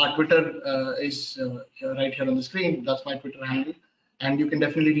 And our Twitter is right here on the screen. That's my Twitter handle. And you can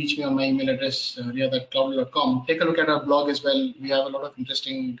definitely reach me on my email address, riyad@cloudl.com. Take a look at our blog as well. We have a lot of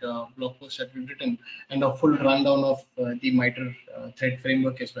interesting blog posts that we've written and a full rundown of the MITRE thread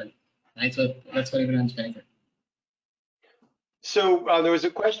framework as well. Right, so that's for everyone's benefit. So there was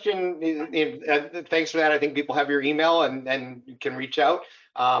a question, thanks for that. I think people have your email and you can reach out.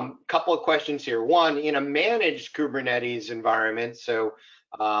 Couple of questions here. One, in a managed Kubernetes environment, so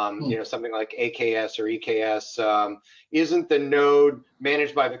something like AKS or EKS, isn't the node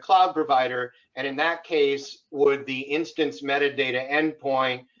managed by the cloud provider? And in that case, would the instance metadata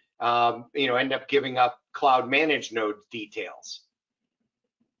endpoint, end up giving up cloud managed node details?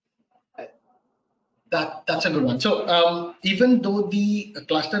 That's a good one. So even though the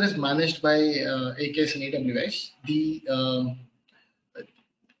cluster is managed by AKS and AWS,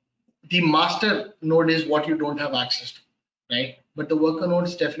 the master node is what you don't have access to, right? But the worker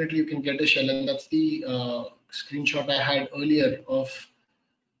nodes, definitely you can get a shell, and that's the screenshot I had earlier of.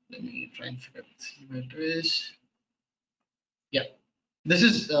 Let me try and figure out where it is. Yeah, this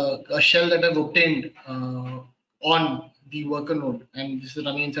is a shell that I've obtained on the worker node, and this is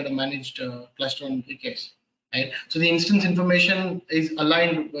running inside a managed cluster on AKS. Right. So the instance information is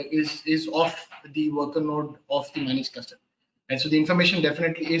aligned, is of the worker node of the managed cluster. And so the information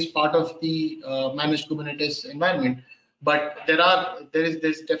definitely is part of the managed Kubernetes environment, but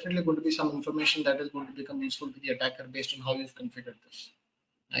there's definitely going to be some information that is going to become useful to the attacker based on how you've configured this,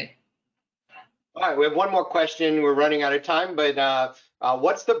 right? All right, we have one more question. We're running out of time, but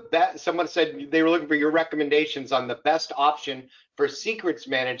what's the best? Someone said they were looking for your recommendations on the best option for secrets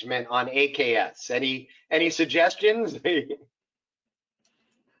management on AKS. Any suggestions?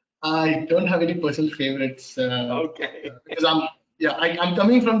 I don't have any personal favorites Okay. because I'm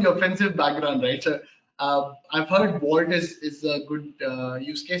coming from the offensive background, right? So I've heard Vault is a good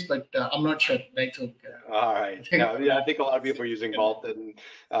use case, but I'm not sure, right? So All right. No, yeah, I think a lot of people are using Vault in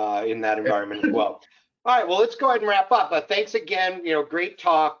that environment as well. All right. Well, let's go ahead and wrap up. Thanks again. Great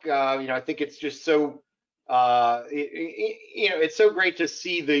talk. I think it's just so it's so great to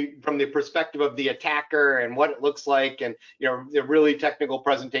see from the perspective of the attacker and what it looks like, and the really technical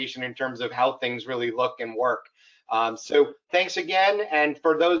presentation in terms of how things really look and work. So thanks again. And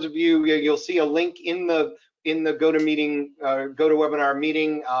for those of you, you'll see a link in the GoToWebinar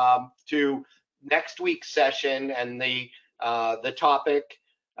meeting to next week's session and the topic,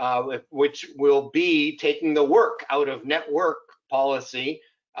 which will be taking the work out of network policy.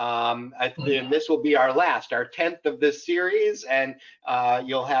 And this will be our 10th of this series, and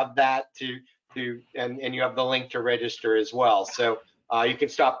you'll have that and you have the link to register as well. So you can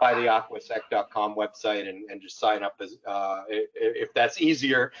stop by the aquasec.com website and just sign up if that's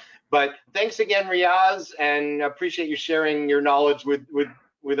easier. But thanks again, Riaz, and appreciate you sharing your knowledge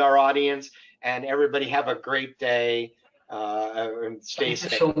with our audience. And everybody have a great day and stay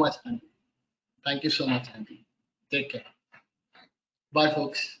safe. Thank you so much, Andy. Thank you so much, Andy. Take care. Bye,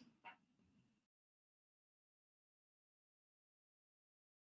 folks.